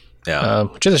 Yeah. Yeah.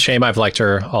 Which is a shame. I've liked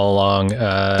her all along.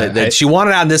 She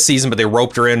wanted out in this season, but they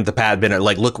roped her in. The pad been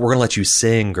like, look, we're going to let you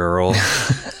sing, girl.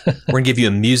 We're going to give you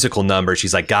a musical number.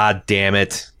 She's like, God damn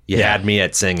it. You had me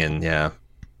at singing. Yeah.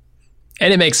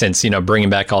 And it makes sense, bringing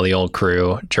back all the old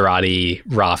crew, Jurati,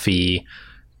 Rafi,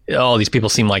 all these people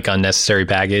seem like unnecessary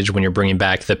baggage when you're bringing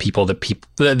back the people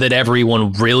that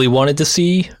everyone really wanted to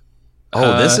see.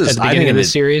 This is at the beginning of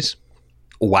this series.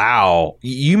 Wow,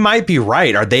 you might be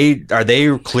right. Are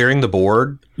they clearing the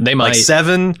board? They might. Like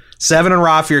Seven and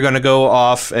Rafi are going to go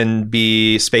off and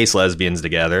be space lesbians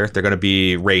together. They're going to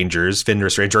be Rangers,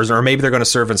 Fenris Rangers, or maybe they're going to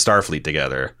serve in Starfleet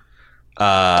together.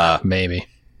 Maybe.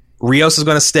 Rios is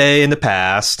going to stay in the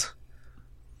past.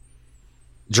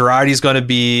 Girardi's going to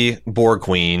be Borg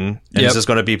Queen, and he's just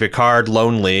going to be Picard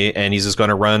lonely, and he's just going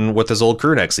to run with his old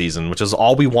crew next season, which is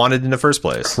all we wanted in the first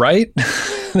place. Right?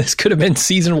 This could have been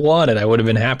season 1, and I would have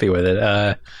been happy with it.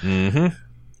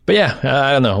 But yeah,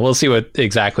 I don't know. We'll see what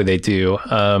exactly they do.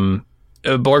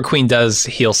 Borg Queen does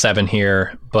heal 7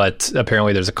 here, but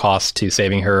apparently there's a cost to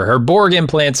saving her. Her Borg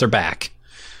implants are back.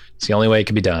 It's the only way it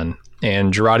can be done.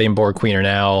 And Girardi and Borg Queen are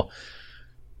now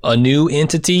a new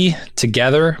entity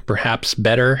together, perhaps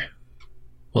better.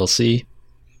 We'll see.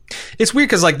 It's weird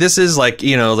because, like, this is like,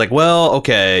 you know, like, well,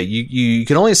 okay, you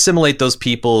can only assimilate those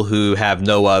people who have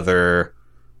no other,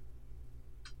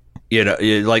 you know,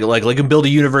 like can build a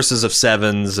universes of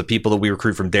 7s of people that we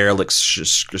recruit from derelict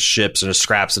ships and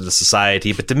scraps of the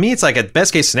society. But to me, it's like, at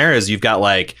best case scenarios, you've got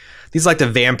like these, like the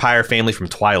vampire family from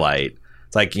Twilight.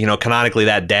 It's like, you know, canonically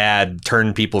that dad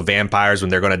turned people vampires when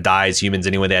they're going to die as humans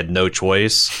anyway. They had no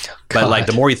choice. God. But like,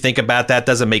 the more you think about that,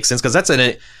 doesn't make sense, because that's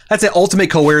an ultimate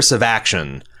coercive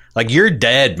action. Like, you're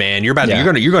dead, man. You're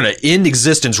gonna end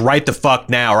existence right the fuck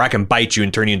now, or I can bite you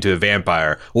and turn you into a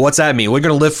vampire. Well, what's that mean? We're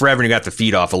gonna live forever, and you have to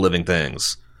feed off of living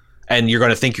things. And you're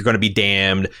gonna think you're gonna be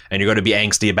damned, and you're gonna be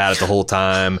angsty about it the whole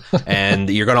time, and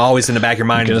you're gonna always in the back of your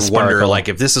mind wonder, like,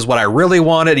 if this is what I really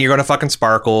wanted, and you're gonna fucking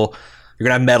sparkle. You're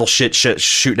gonna have metal shit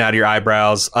shooting out of your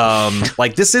eyebrows.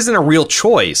 Like, this isn't a real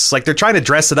choice. Like, they're trying to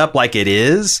dress it up like it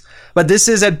is, but this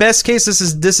is, at best case, this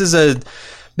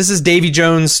is Davy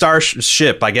Jones'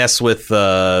 Starship, I guess, with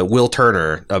Will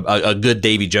Turner, a good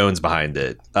Davy Jones behind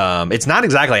it. It's not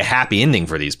exactly a happy ending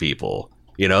for these people.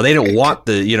 You know, they didn't want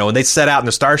when they set out in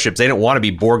their starships, they didn't want to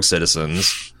be Borg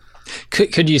citizens.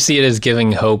 Could you see it as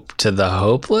giving hope to the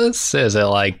hopeless? Is it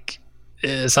like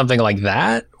something like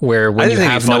that, where when you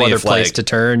have no other place to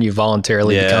turn, you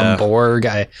voluntarily become Borg?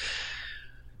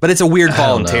 But it's a weird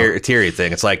voluntary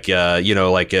thing. It's like, you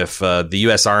know, like if the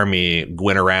U.S. Army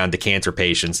went around to cancer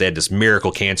patients, they had this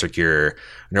miracle cancer cure, and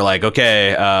they're like,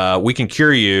 okay, we can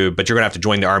cure you, but you're going to have to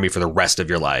join the Army for the rest of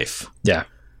your life. Yeah.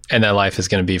 And that life is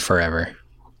going to be forever.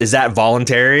 Is that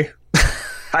voluntary?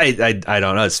 I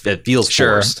don't know. It feels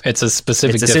forced. It's a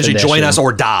specific It's essentially definition. Join us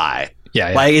or die.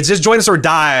 Yeah. Like, it's just join us or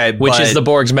die. Which is the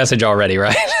Borg's message already,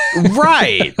 right?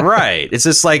 Right. It's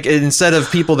just like, instead of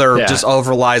people that are just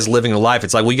overlies living a life,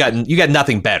 it's like, well, you got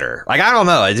nothing better. Like, I don't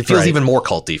know. It feels even more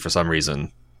culty for some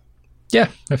reason. Yeah,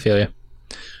 I feel you.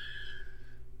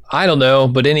 I don't know,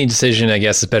 but any decision, I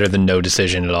guess, is better than no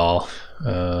decision at all.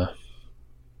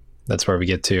 That's where we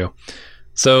get to.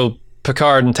 So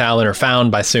Picard and Talon are found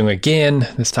by Soong again,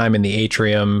 this time in the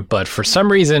atrium, but for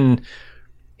some reason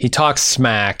he talks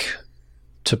smack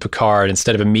to Picard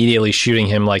instead of immediately shooting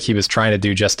him like he was trying to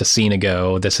do just a scene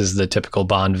ago. This is the typical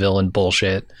Bond villain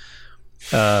bullshit.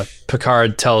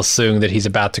 Picard tells Soong that he's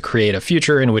about to create a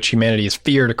future in which humanity is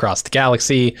feared across the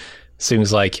galaxy.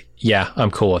 Soong's like, yeah,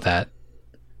 I'm cool with that.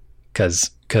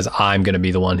 Because I'm going to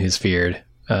be the one who's feared.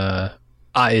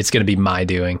 It's going to be my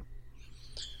doing.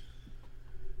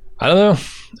 I don't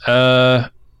know.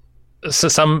 So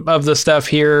some of the stuff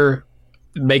here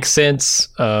makes sense.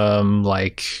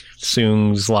 Like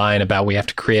Soong's line about we have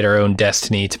to create our own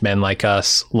destiny to men like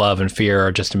us. Love and fear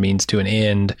are just a means to an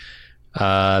end.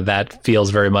 That feels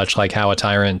very much like how a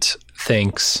tyrant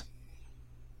thinks.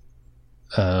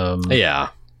 Yeah.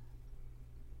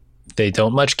 They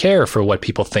don't much care for what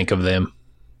people think of them.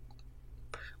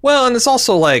 Well, and it's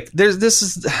also like,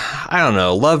 I don't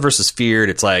know, love versus feared.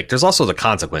 It's like, there's also the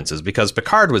consequences, because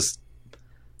Picard was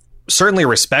certainly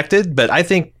respected, but I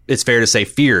think it's fair to say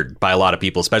feared by a lot of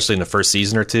people, especially in the first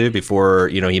season or two before,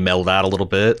 you know, he mellowed out a little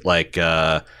bit. Like,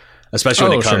 especially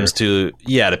when it comes to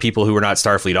people who were not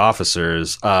Starfleet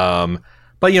officers.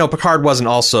 But, you know, Picard wasn't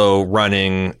also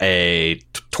running a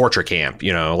torture camp,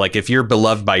 you know, like if you're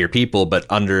beloved by your people, but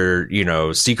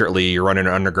secretly you're running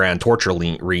an underground torture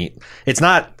it's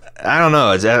not, I don't know.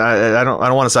 I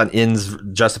don't want to sound ends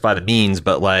justify the means,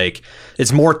 but like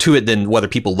it's more to it than whether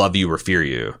people love you or fear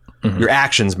you. Mm-hmm. Your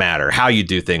actions matter. How you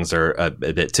do things are a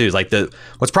bit too. Like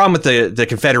what's problem with the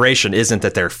Confederation isn't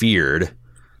that they're feared.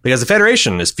 Because the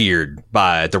Federation is feared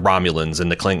by the Romulans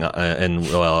and the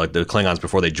the Klingons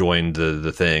before they joined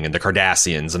the thing, and the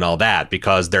Cardassians and all that,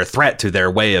 because they're a threat to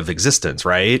their way of existence,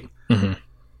 right? Mm-hmm.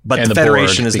 But and the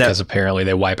Federation Borg, is because apparently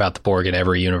they wipe out the Borg in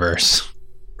every universe.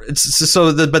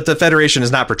 but the Federation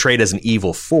is not portrayed as an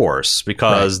evil force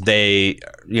because they,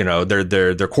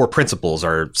 their core principles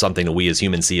are something that we as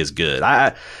humans see as good.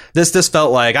 This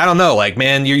felt like, I don't know, like,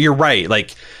 man, you're right.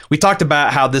 Like, we talked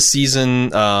about how this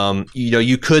season,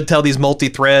 you could tell these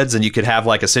multi-threads and you could have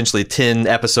like essentially 10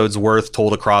 episodes worth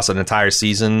told across an entire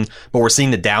season, but we're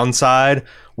seeing the downside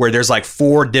where there's like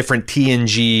 4 different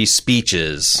TNG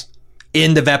speeches,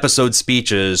 end of episode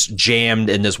speeches jammed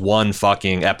in this one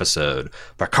fucking episode.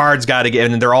 Picard's got to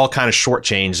get, and they're all kind of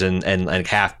shortchanged and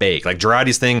half baked. Like,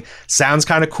 Girardi's thing sounds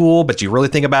kind of cool, but you really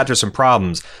think about it, there's some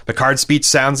problems. Picard's speech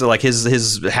sounds like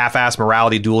his half-ass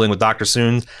morality dueling with Dr.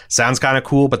 Soong sounds kind of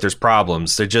cool, but there's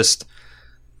problems. They're just,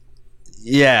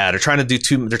 they're trying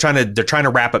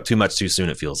to wrap up too much too soon,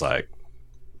 it feels like.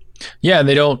 Yeah,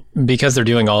 they don't, because they're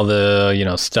doing all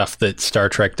the, stuff that Star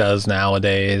Trek does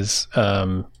nowadays,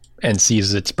 and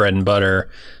sees its bread and butter,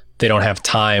 they don't have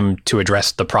time to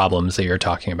address the problems that you're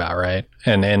talking about, right?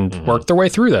 And work their way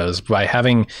through those by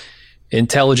having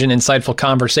intelligent, insightful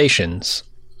conversations.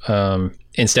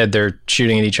 Instead, they're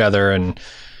shooting at each other and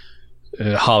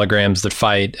holograms that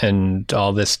fight and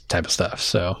all this type of stuff.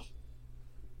 So,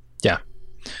 yeah.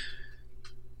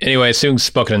 Anyway, Soong's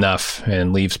spoken enough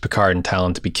and leaves Picard and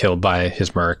Talon to be killed by his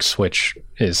mercs, which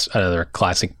is another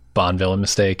classic Bond villain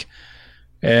mistake.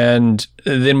 And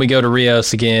then we go to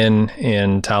Rios again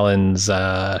in Talon's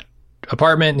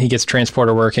apartment. He gets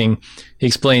transporter working. He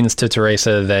explains to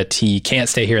Teresa that he can't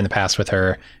stay here in the past with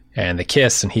her, and they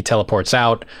kiss, and he teleports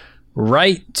out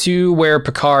right to where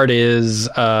Picard is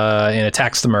and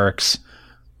attacks the mercs.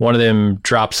 One of them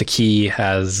drops a key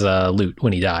as loot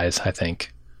when he dies, I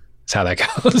think. That's how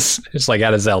that goes. It's like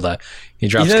out of Zelda. He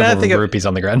drops a couple of rupees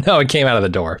on the ground. No, it came out of the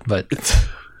door, but...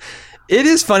 It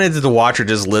is funny that the Watcher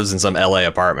just lives in some LA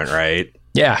apartment, right?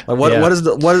 Yeah. Like what is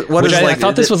I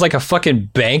thought this was like a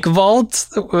fucking bank vault.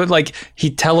 Like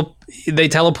they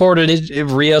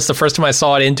teleported Rios the first time I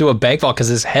saw it into a bank vault because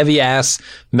this heavy ass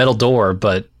metal door,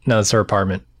 but no, it's her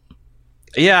apartment.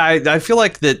 Yeah, I feel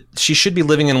like that she should be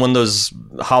living in one of those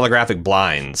holographic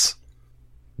blinds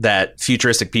that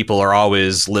futuristic people are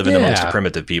always living amongst the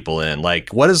primitive people in. Like,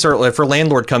 what is if her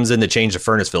landlord comes in to change the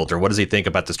furnace filter, what does he think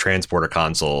about this transporter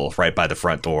console right by the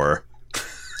front door?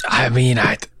 I mean,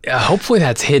 hopefully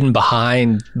that's hidden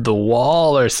behind the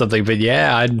wall or something, but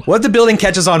what if the building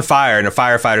catches on fire and the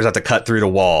firefighters have to cut through the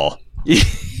wall?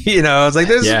 It's like,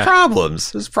 there's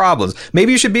problems.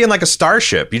 Maybe you should be in like a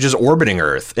starship. You're just orbiting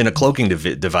Earth in a cloaking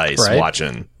device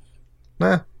watching.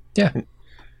 Yeah.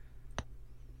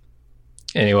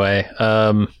 Anyway,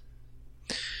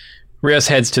 Rios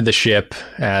heads to the ship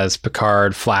as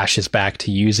Picard flashes back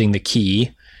to using the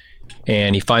key,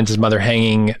 and he finds his mother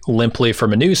hanging limply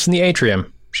from a noose in the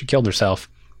atrium. She killed herself.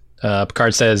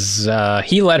 Picard says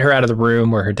he let her out of the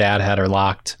room where her dad had her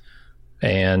locked,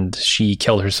 and she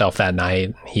killed herself that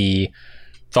night. He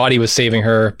thought he was saving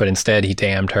her, but instead he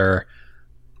damned her,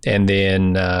 and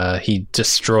then he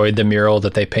destroyed the mural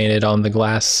that they painted on the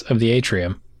glass of the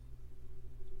atrium.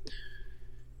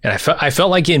 And I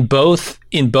felt like in both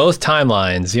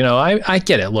timelines, I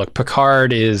get it. Look,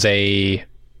 Picard is like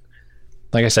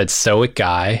I said, stoic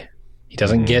guy. He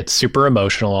doesn't get super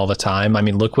emotional all the time. I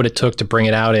mean, look what it took to bring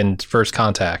it out in First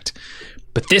Contact.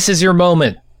 But this is your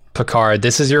moment, Picard.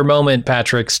 This is your moment,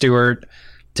 Patrick Stewart,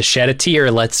 to shed a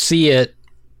tear. Let's see it.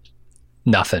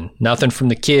 Nothing from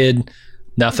the kid.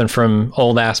 Nothing from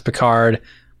old ass Picard.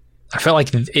 I felt like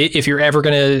if you're ever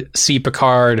going to see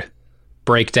Picard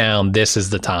break down, this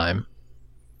is the time.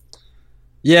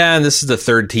 Yeah, and this is the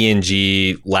third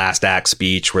TNG last act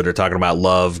speech where they're talking about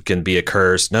love can be a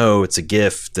curse. No, it's a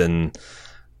gift. And,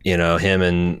 him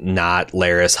and not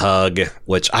Laris hug,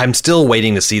 which I'm still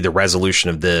waiting to see the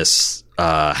resolution of this.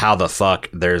 How the fuck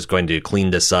there's going to clean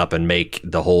this up and make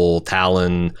the whole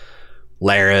Talon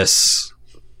Laris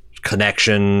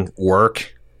connection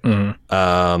work.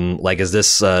 Like, is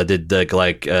this did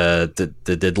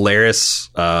Laris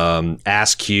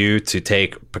ask Q to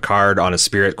take Picard on a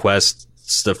spirit quest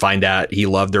to find out he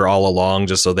loved her all along,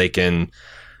 just so they can,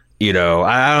 I don't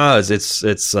know. It's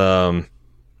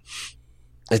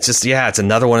just it's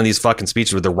another one of these fucking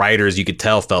speeches where the writers, you could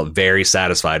tell, felt very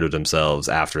satisfied with themselves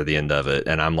after the end of it,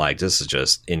 and I'm like, this is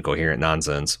just incoherent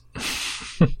nonsense.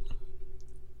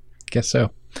 Guess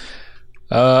so.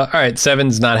 All right,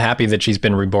 Seven's not happy that she's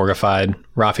been reborgified.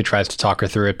 Raffi tries to talk her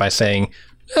through it by saying,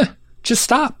 just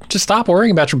stop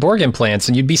worrying about your Borg implants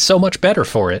and you'd be so much better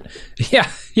for it. Yeah,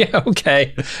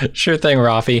 okay. Sure thing,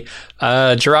 Raffi.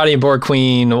 Jurati and Borg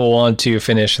Queen want to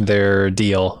finish their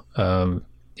deal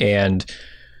and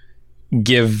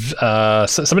give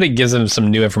somebody gives them some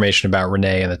new information about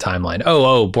Renee and the timeline.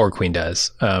 Oh, Borg Queen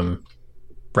does.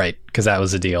 Right, because that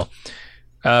was the deal.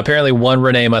 Apparently one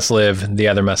Renee must live, the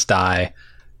other must die.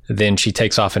 Then she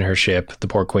takes off in her ship, the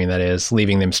poor queen that is,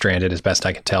 leaving them stranded as best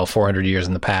I can tell, 400 years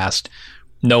in the past.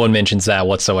 No one mentions that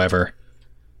whatsoever.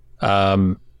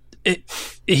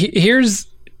 Here's...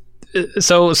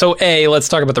 So A, let's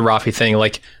talk about the Rafi thing.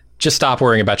 Like, just stop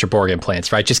worrying about your Borg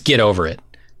implants, right? Just get over it.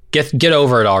 Get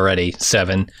over it already,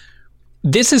 Seven.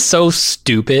 This is so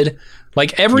stupid.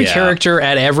 Like, every character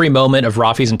at every moment of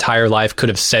Rafi's entire life could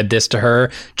have said this to her.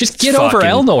 Just get over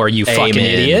Elnor, you fucking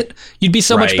idiot. You'd be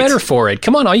so much better for it.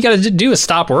 Come on, all you got to do is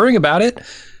stop worrying about it.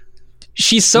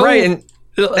 She's so... Right, and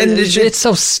it's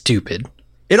so stupid.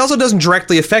 It also doesn't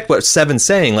directly affect what Seven's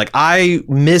saying. Like, I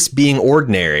miss being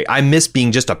ordinary. I miss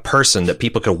being just a person that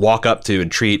people could walk up to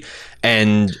and treat.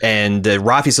 And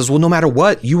Rafi says, well, no matter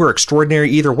what, you were extraordinary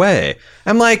either way.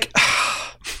 I'm like...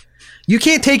 You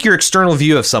can't take your external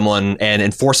view of someone and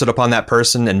enforce it upon that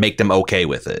person and make them okay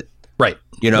with it. Right.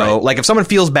 You know, like if someone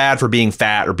feels bad for being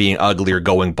fat or being ugly or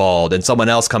going bald and someone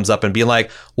else comes up and be like,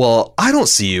 well, I don't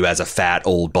see you as a fat,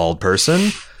 old, bald person.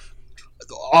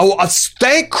 Oh,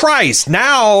 thank Christ.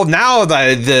 Now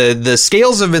the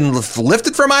scales have been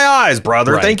lifted from my eyes,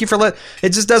 brother. Right. Thank you for it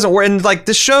just doesn't work. And like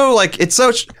the show, like it's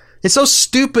so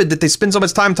stupid that they spend so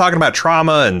much time talking about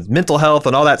trauma and mental health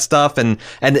and all that stuff. And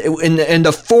in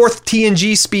the fourth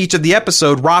TNG speech of the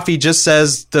episode, Rafi just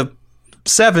says to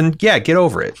Seven, yeah, get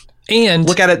over it. And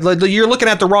look at it. You're looking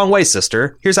at it the wrong way,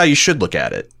 sister. Here's how you should look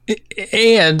at it.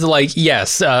 And like,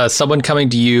 yes, someone coming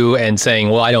to you and saying,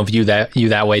 well, I don't view you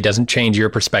that way doesn't change your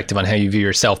perspective on how you view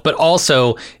yourself. But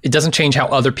also it doesn't change how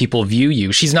other people view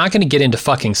you. She's not going to get into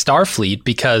fucking Starfleet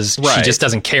because she just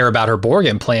doesn't care about her Borg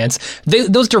implants.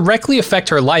 Those directly affect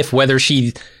her life, whether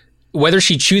she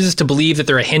chooses to believe that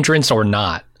they're a hindrance or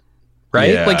not.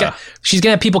 Right? Yeah. Like she's going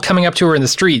to have people coming up to her in the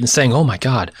street and saying, oh my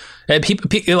God, people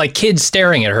like kids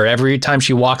staring at her every time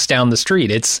she walks down the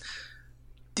street.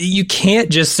 You can't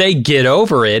just say get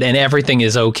over it and everything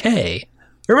is okay.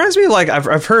 It reminds me, like,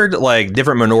 I've heard, like,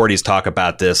 different minorities talk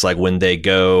about this, like, when they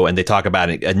go and they talk about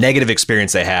a negative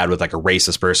experience they had with, like, a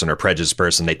racist person or prejudiced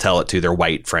person, they tell it to their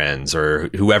white friends or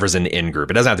whoever's in the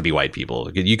in-group. It doesn't have to be white people.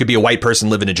 You could be a white person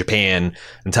living in Japan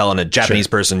and telling a Japanese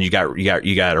person you got a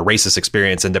racist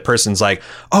experience, and the person's like,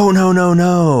 oh,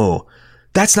 no,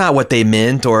 that's not what they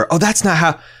meant, or, oh, that's not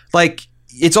how, like...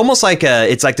 It's almost like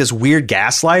it's like this weird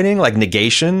gaslighting, like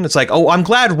negation. It's like, oh, I'm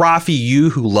glad Rafi, you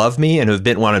who love me and have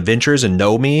been on adventures and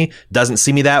know me, doesn't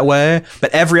see me that way.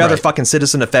 But every other fucking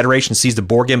citizen of Federation sees the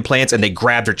Borg implants and they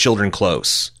grab their children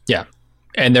close. Yeah,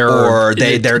 and their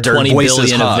 20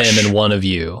 billion hush. Of them and one of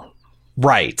you.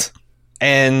 Right,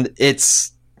 and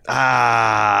it's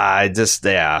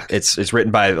it's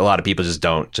written by a lot of people just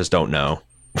don't know.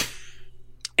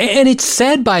 And it's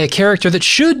said by a character that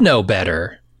should know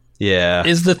better. Yeah,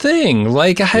 is the thing.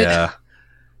 Like,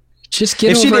 just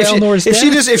get over Elnor's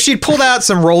death. If she'd pulled out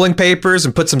some rolling papers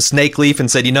and put some snake leaf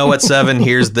and said, you know what, Seven,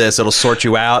 here's this, it'll sort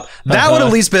you out. That would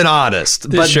at least been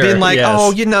honest. But being like,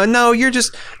 oh, no, you're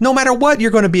just, no matter what, you're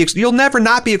going to be, you'll never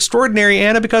not be extraordinary,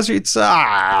 Anna, because it's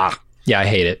Yeah, I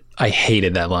hate it. I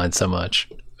hated that line so much.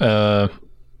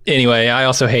 Anyway, I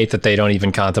also hate that they don't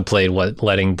even contemplate what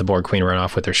letting the Borg Queen run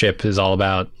off with her ship is all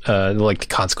about, like the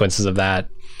consequences of that.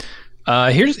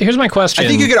 Here's my question. I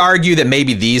think you could argue that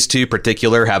maybe these two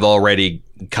particular have already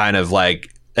kind of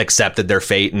like accepted their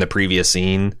fate in the previous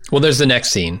scene. Well, there's the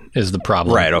next scene is the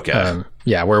problem. Right. Okay.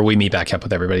 Where we meet back up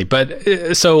with everybody.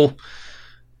 But so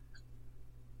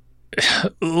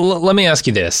let me ask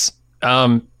you this.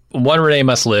 One Renee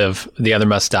must live, the other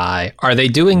must die. Are they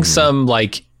doing some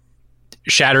like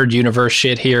shattered universe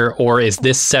shit here? Or is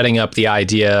this setting up the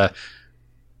idea?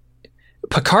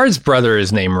 Picard's brother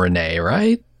is named Renee,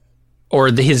 right? Or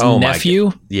his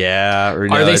nephew? Yeah.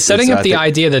 Are they setting up the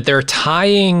idea that they're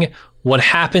tying what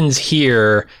happens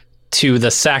here to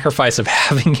the sacrifice of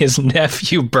having his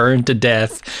nephew burned to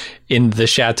death in the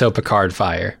Chateau Picard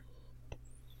fire?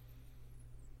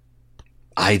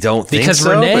 I don't think because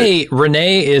so. Because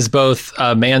Renee is both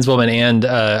a man's woman and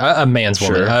a man's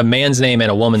woman. A man's name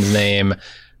and a woman's name,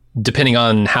 depending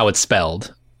on how it's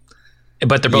spelled.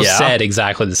 But they're both said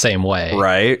exactly the same way.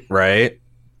 Right.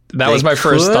 That was my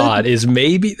first thought, is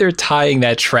maybe they're tying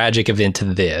that tragic event to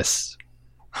this.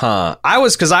 Huh. I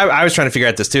was trying to figure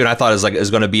out this too, and I thought it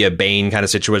was going to be a Bane kind of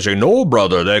situation. No,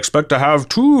 brother, they expect to have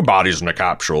two bodies in a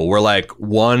capsule, where like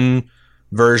one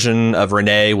version of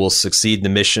Renee will succeed the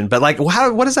mission. But like,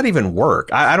 what does that even work?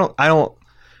 I don't.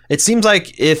 It seems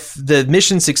like if the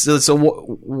mission succeeds, so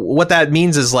what that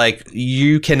means is like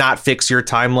you cannot fix your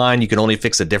timeline. You can only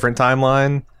fix a different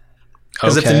timeline.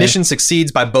 Because if the Okay. mission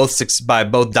succeeds by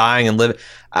both dying and living,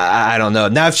 I don't know.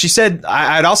 Now, if she said,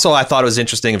 I thought it was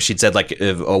interesting if she'd said like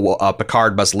if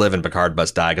Picard must live and Picard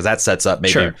must die, because that sets up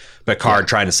maybe Sure. Picard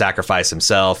trying to sacrifice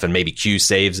himself and maybe Q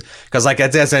saves. Because like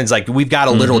that sense, like we've got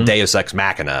a literal Deus Ex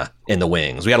Machina in the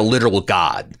wings. We got a literal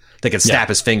god that can snap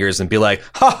his fingers and be like,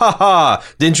 ha ha ha!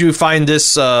 Didn't you find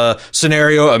this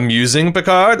scenario amusing,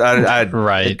 Picard?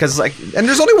 Right. Because like, and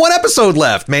there's only one episode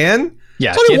left, man.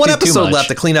 Yeah, There's only can't one do too episode much. left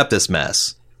to clean up this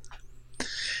mess.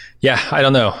 Yeah, I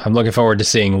don't know. I'm looking forward to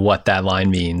seeing what that line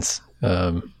means.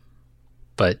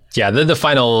 But yeah, the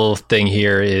final thing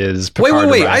here is Picard.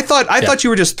 Wait! arrived- I thought you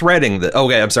were just threading the.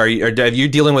 Okay, I'm sorry. Are you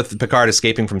dealing with Picard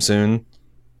escaping from Soon?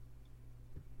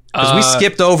 Because we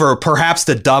skipped over perhaps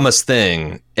the dumbest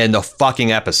thing in the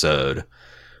fucking episode,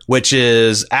 which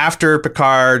is after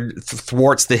Picard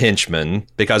thwarts the henchmen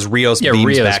because Rios beams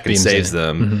Rios back and beams saves in.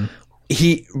 them.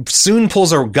 He soon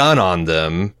pulls a gun on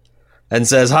them and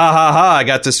says, ha ha ha, I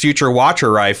got this future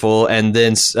Watcher rifle. And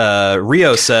then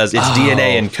Rios says it's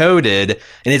DNA encoded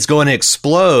and it's going to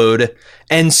explode.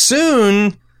 And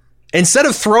soon, instead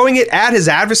of throwing it at his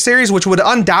adversaries, which would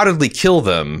undoubtedly kill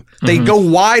them, they go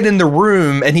wide in the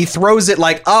room and he throws it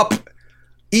like up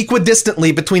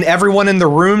equidistantly between everyone in the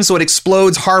room so it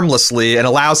explodes harmlessly and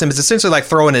allows him, it's essentially like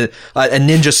throwing a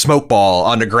ninja smoke ball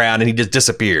on the ground and he just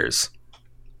disappears.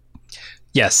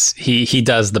 Yes, he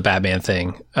does the Batman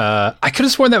thing. I could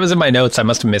have sworn that was in my notes. I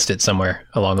must have missed it somewhere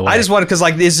along the way. I just wanted, because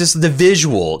like it's just the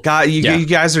visual. God, you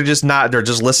guys are just not, they're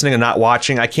just listening and not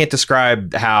watching. I can't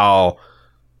describe how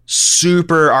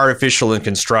super artificial and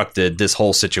constructed this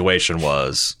whole situation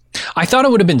was. I thought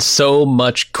it would have been so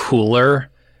much cooler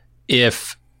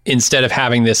if instead of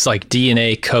having this like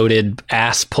DNA coded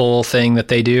ass pull thing that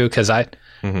they do, because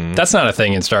that's not a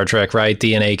thing in Star Trek, right?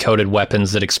 DNA coded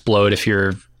weapons that explode if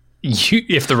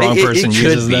if the wrong person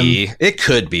uses them. It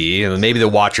could be. Maybe the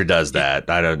Watcher does that.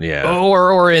 I don't. Yeah.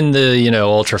 Or in the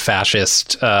ultra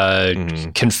fascist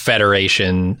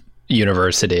Confederation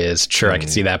universe, it is. Sure, I can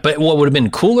see that. But what would have been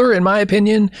cooler, in my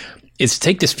opinion, is to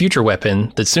take this future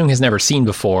weapon that Soong has never seen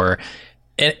before.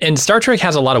 And Star Trek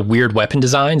has a lot of weird weapon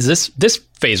designs. This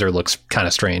phaser looks kind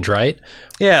of strange, right?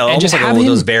 Yeah, almost just like have one of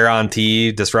those him- Baron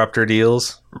T disruptor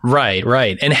deals.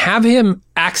 Right. And have him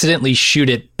accidentally shoot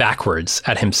it backwards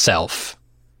at himself.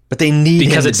 But they need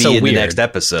Because him it's to so be in weird. the next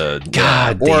episode.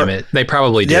 God Yeah. damn it. They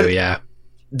probably do, yeah.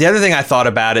 The other thing I thought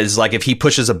about is like if he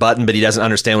pushes a button but he doesn't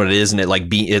understand what it is and it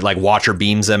like Watcher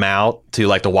beams him out to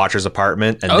like the Watcher's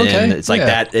apartment and then it's like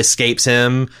that escapes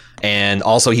him, and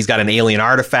also he's got an alien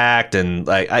artifact and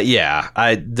like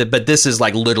but this is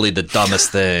like literally the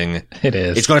dumbest thing. It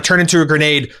is. It's going to turn into a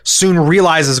grenade. Soon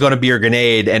realizes it's going to be a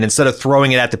grenade, and instead of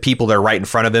throwing it at the people that are right in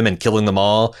front of him and killing them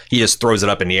all, he just throws it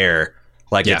up in the air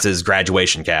like it's his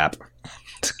graduation cap.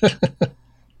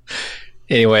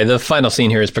 Anyway, the final scene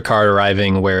here is Picard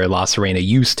arriving where La Sirena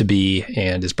used to be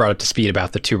and is brought up to speed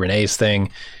about the two Renees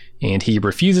thing. And he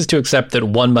refuses to accept that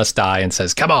one must die and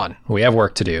says, come on, we have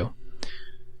work to do.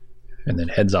 And then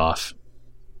heads off.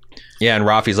 Yeah, and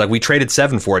Rafi's like, we traded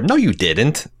 7 for it. No, you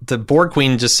didn't. The Borg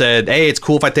Queen just said, hey, it's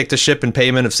cool if I take the ship in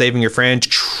payment of saving your friend.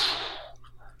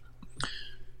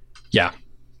 Yeah.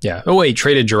 Oh, wait,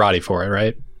 traded Girardi for it,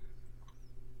 right?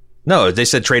 No, they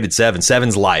said traded 7.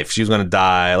 7's life. She was going to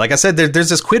die. Like I said, there's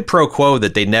this quid pro quo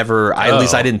that they never, at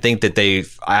least I didn't think that they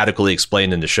adequately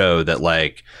explained in the show that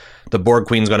like the Borg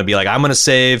Queen's going to be like, I'm going to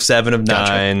save 7 of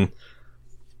 9. Gotcha.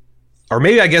 Or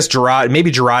maybe I guess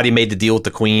Girardi made the deal with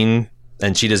the Queen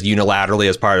and she just unilaterally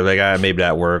as part of like, maybe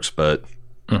that works, but.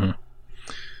 Mm-hmm.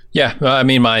 Yeah, I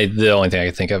mean, the only thing I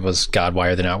could think of was, God, why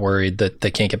are they not worried that they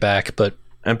can't get back? But.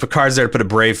 And Picard's there to put a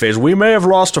brave face. We may have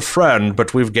lost a friend,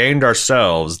 but we've gained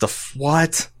ourselves.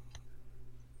 What?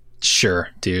 Sure,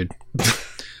 dude.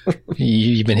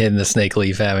 You've been hitting the snake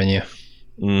leaf, haven't you?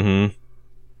 Mm-hmm.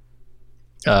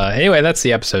 Anyway, that's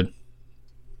the episode.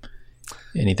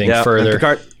 Anything further?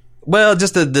 Picard, well,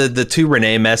 just the two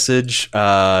Renee message.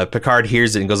 Picard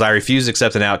hears it and goes, I refuse to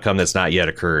accept an outcome that's not yet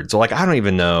occurred. So, like, I don't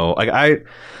even know. Like, I'm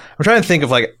trying to think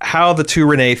of, like, how the two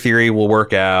Renee theory will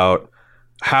work out.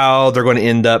 How they're going to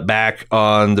end up back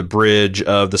on the bridge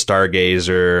of the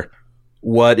Stargazer.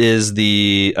 What is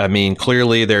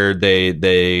clearly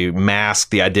they mask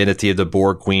the identity of the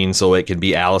Borg Queen so it can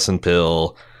be Alison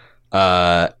Pill.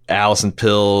 Alison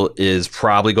Pill is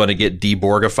probably going to get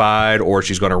deborgified, or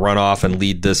she's going to run off and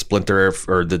lead the splinter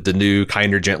or the new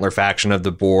kinder, gentler faction of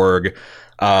the Borg.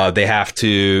 They have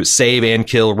to save and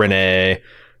kill Renee.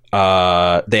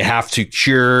 They have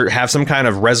to have some kind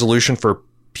of resolution for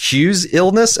Q's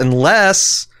illness,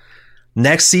 unless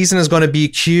next season is going to be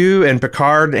Q and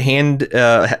Picard hand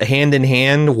in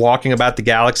hand walking about the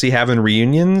galaxy having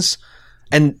reunions.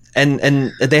 And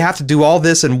they have to do all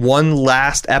this in one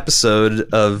last episode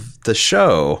of the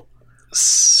show.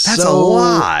 That's a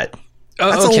lot.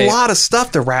 That's a lot of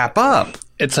stuff to wrap up.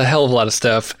 It's a hell of a lot of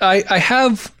stuff. I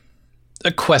have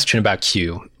a question about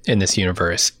Q in this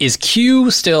universe. Is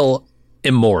Q still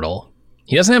immortal?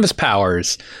 He doesn't have his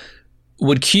powers.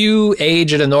 Would Q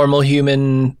age at a normal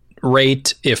human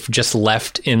rate if just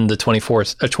left in the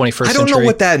 21st century? I don't know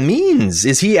what that means.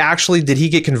 Is he actually, did he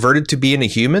get converted to being a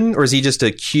human, or is he just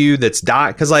a Q that's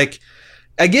dying? Because, like,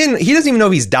 again, he doesn't even know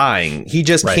he's dying. He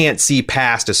just can't see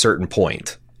past a certain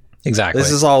point. Exactly.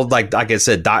 This is all, like I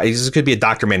said, this could be a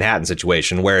Dr. Manhattan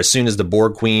situation where as soon as the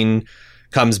Borg Queen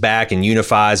comes back and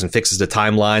unifies and fixes the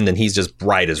timeline, then he's just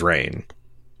bright as rain.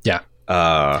 Yeah.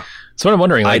 So what I'm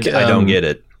wondering, like, I don't get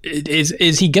it.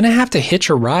 Is he going to have to hitch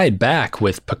a ride back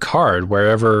with Picard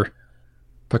wherever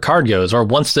Picard goes? Or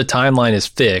once the timeline is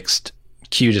fixed,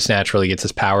 Q just naturally gets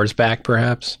his powers back,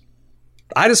 perhaps?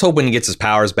 I just hope when he gets his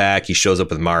powers back, he shows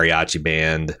up with a mariachi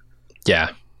band.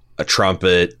 Yeah. A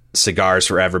trumpet, cigars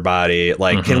for everybody.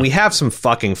 Like, can we have some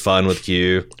fucking fun with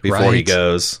Q before he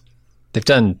goes? They've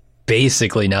done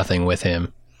basically nothing with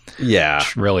him. Yeah.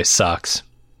 Which really sucks.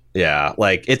 Yeah,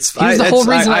 like he was the whole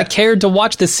reason I cared to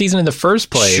watch this season in the first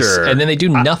place. Sure. And then they do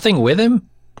nothing with him.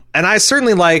 And I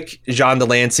certainly like Jean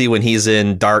Delancey when he's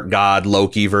in Dark God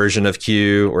Loki version of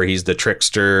Q, where he's the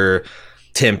trickster,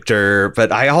 tempter.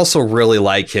 But I also really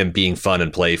like him being fun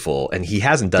and playful, and he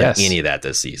hasn't done any of that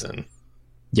this season.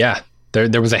 Yeah,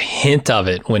 there was a hint of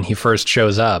it when he first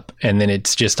shows up, and then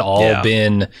it's just all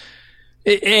been.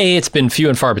 It's been few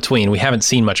and far between. We haven't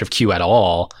seen much of Q at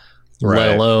all.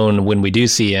 Let alone when we do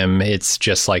see him, it's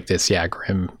just like this,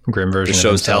 grim version. The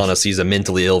show's telling us he's a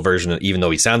mentally ill version, even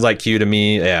though he sounds like Q to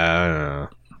me. Yeah, I don't know.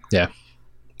 Yeah.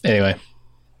 Anyway,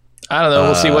 I don't know.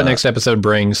 We'll see what next episode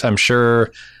brings. I'm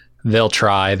sure they'll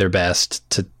try their best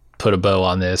to put a bow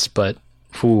on this, but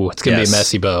it's going to be a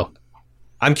messy bow.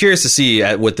 I'm curious to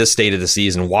see with this state of the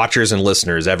season, watchers and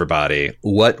listeners, everybody,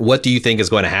 what do you think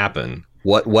is going to happen?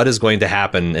 What is going to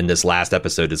happen in this last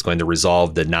episode is going to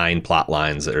resolve the 9 plot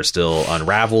lines that are still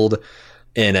unraveled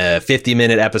in a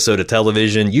 50-minute episode of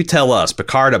television? You tell us.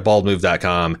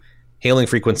 Picard@baldmove.com. Hailing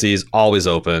frequencies always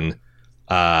open.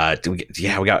 We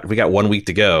got 1 week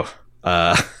to go.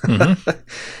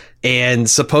 And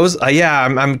suppose,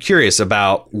 I'm curious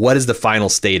about what is the final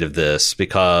state of this,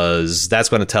 because that's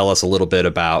going to tell us a little bit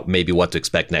about maybe what to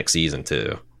expect next season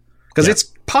too. Because it's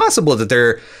possible that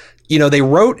they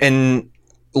wrote and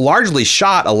largely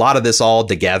shot a lot of this all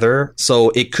together. So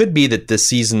it could be that this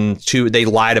season 2, they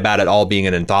lied about it all being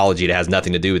an anthology that has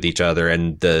nothing to do with each other.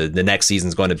 And the next season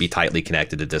is going to be tightly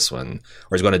connected to this one,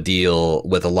 or is going to deal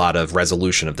with a lot of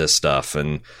resolution of this stuff.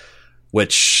 And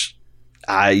which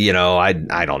I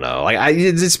don't know.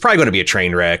 It's probably going to be a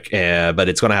train wreck, but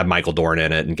it's going to have Michael Dorn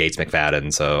in it and Gates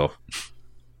McFadden. So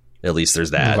at least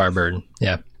there's that. LeVar Burton.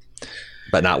 Yeah.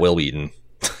 But not Will Wheaton.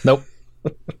 Nope.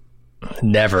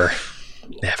 Never.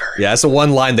 Yeah, that's the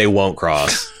one line they won't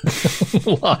cross.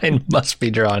 Line must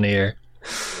be drawn here.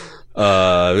 We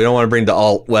don't want to bring the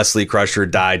alt Wesley Crusher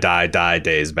die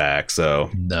days back. So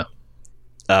no.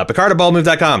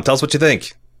 Picard@baldmove.com. Tell us what you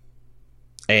think.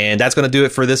 And that's going to do it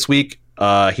for this week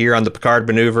here on the Picard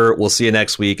Maneuver. We'll see you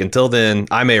next week. Until then,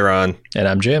 I'm Aaron. And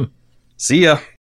I'm Jim. See ya.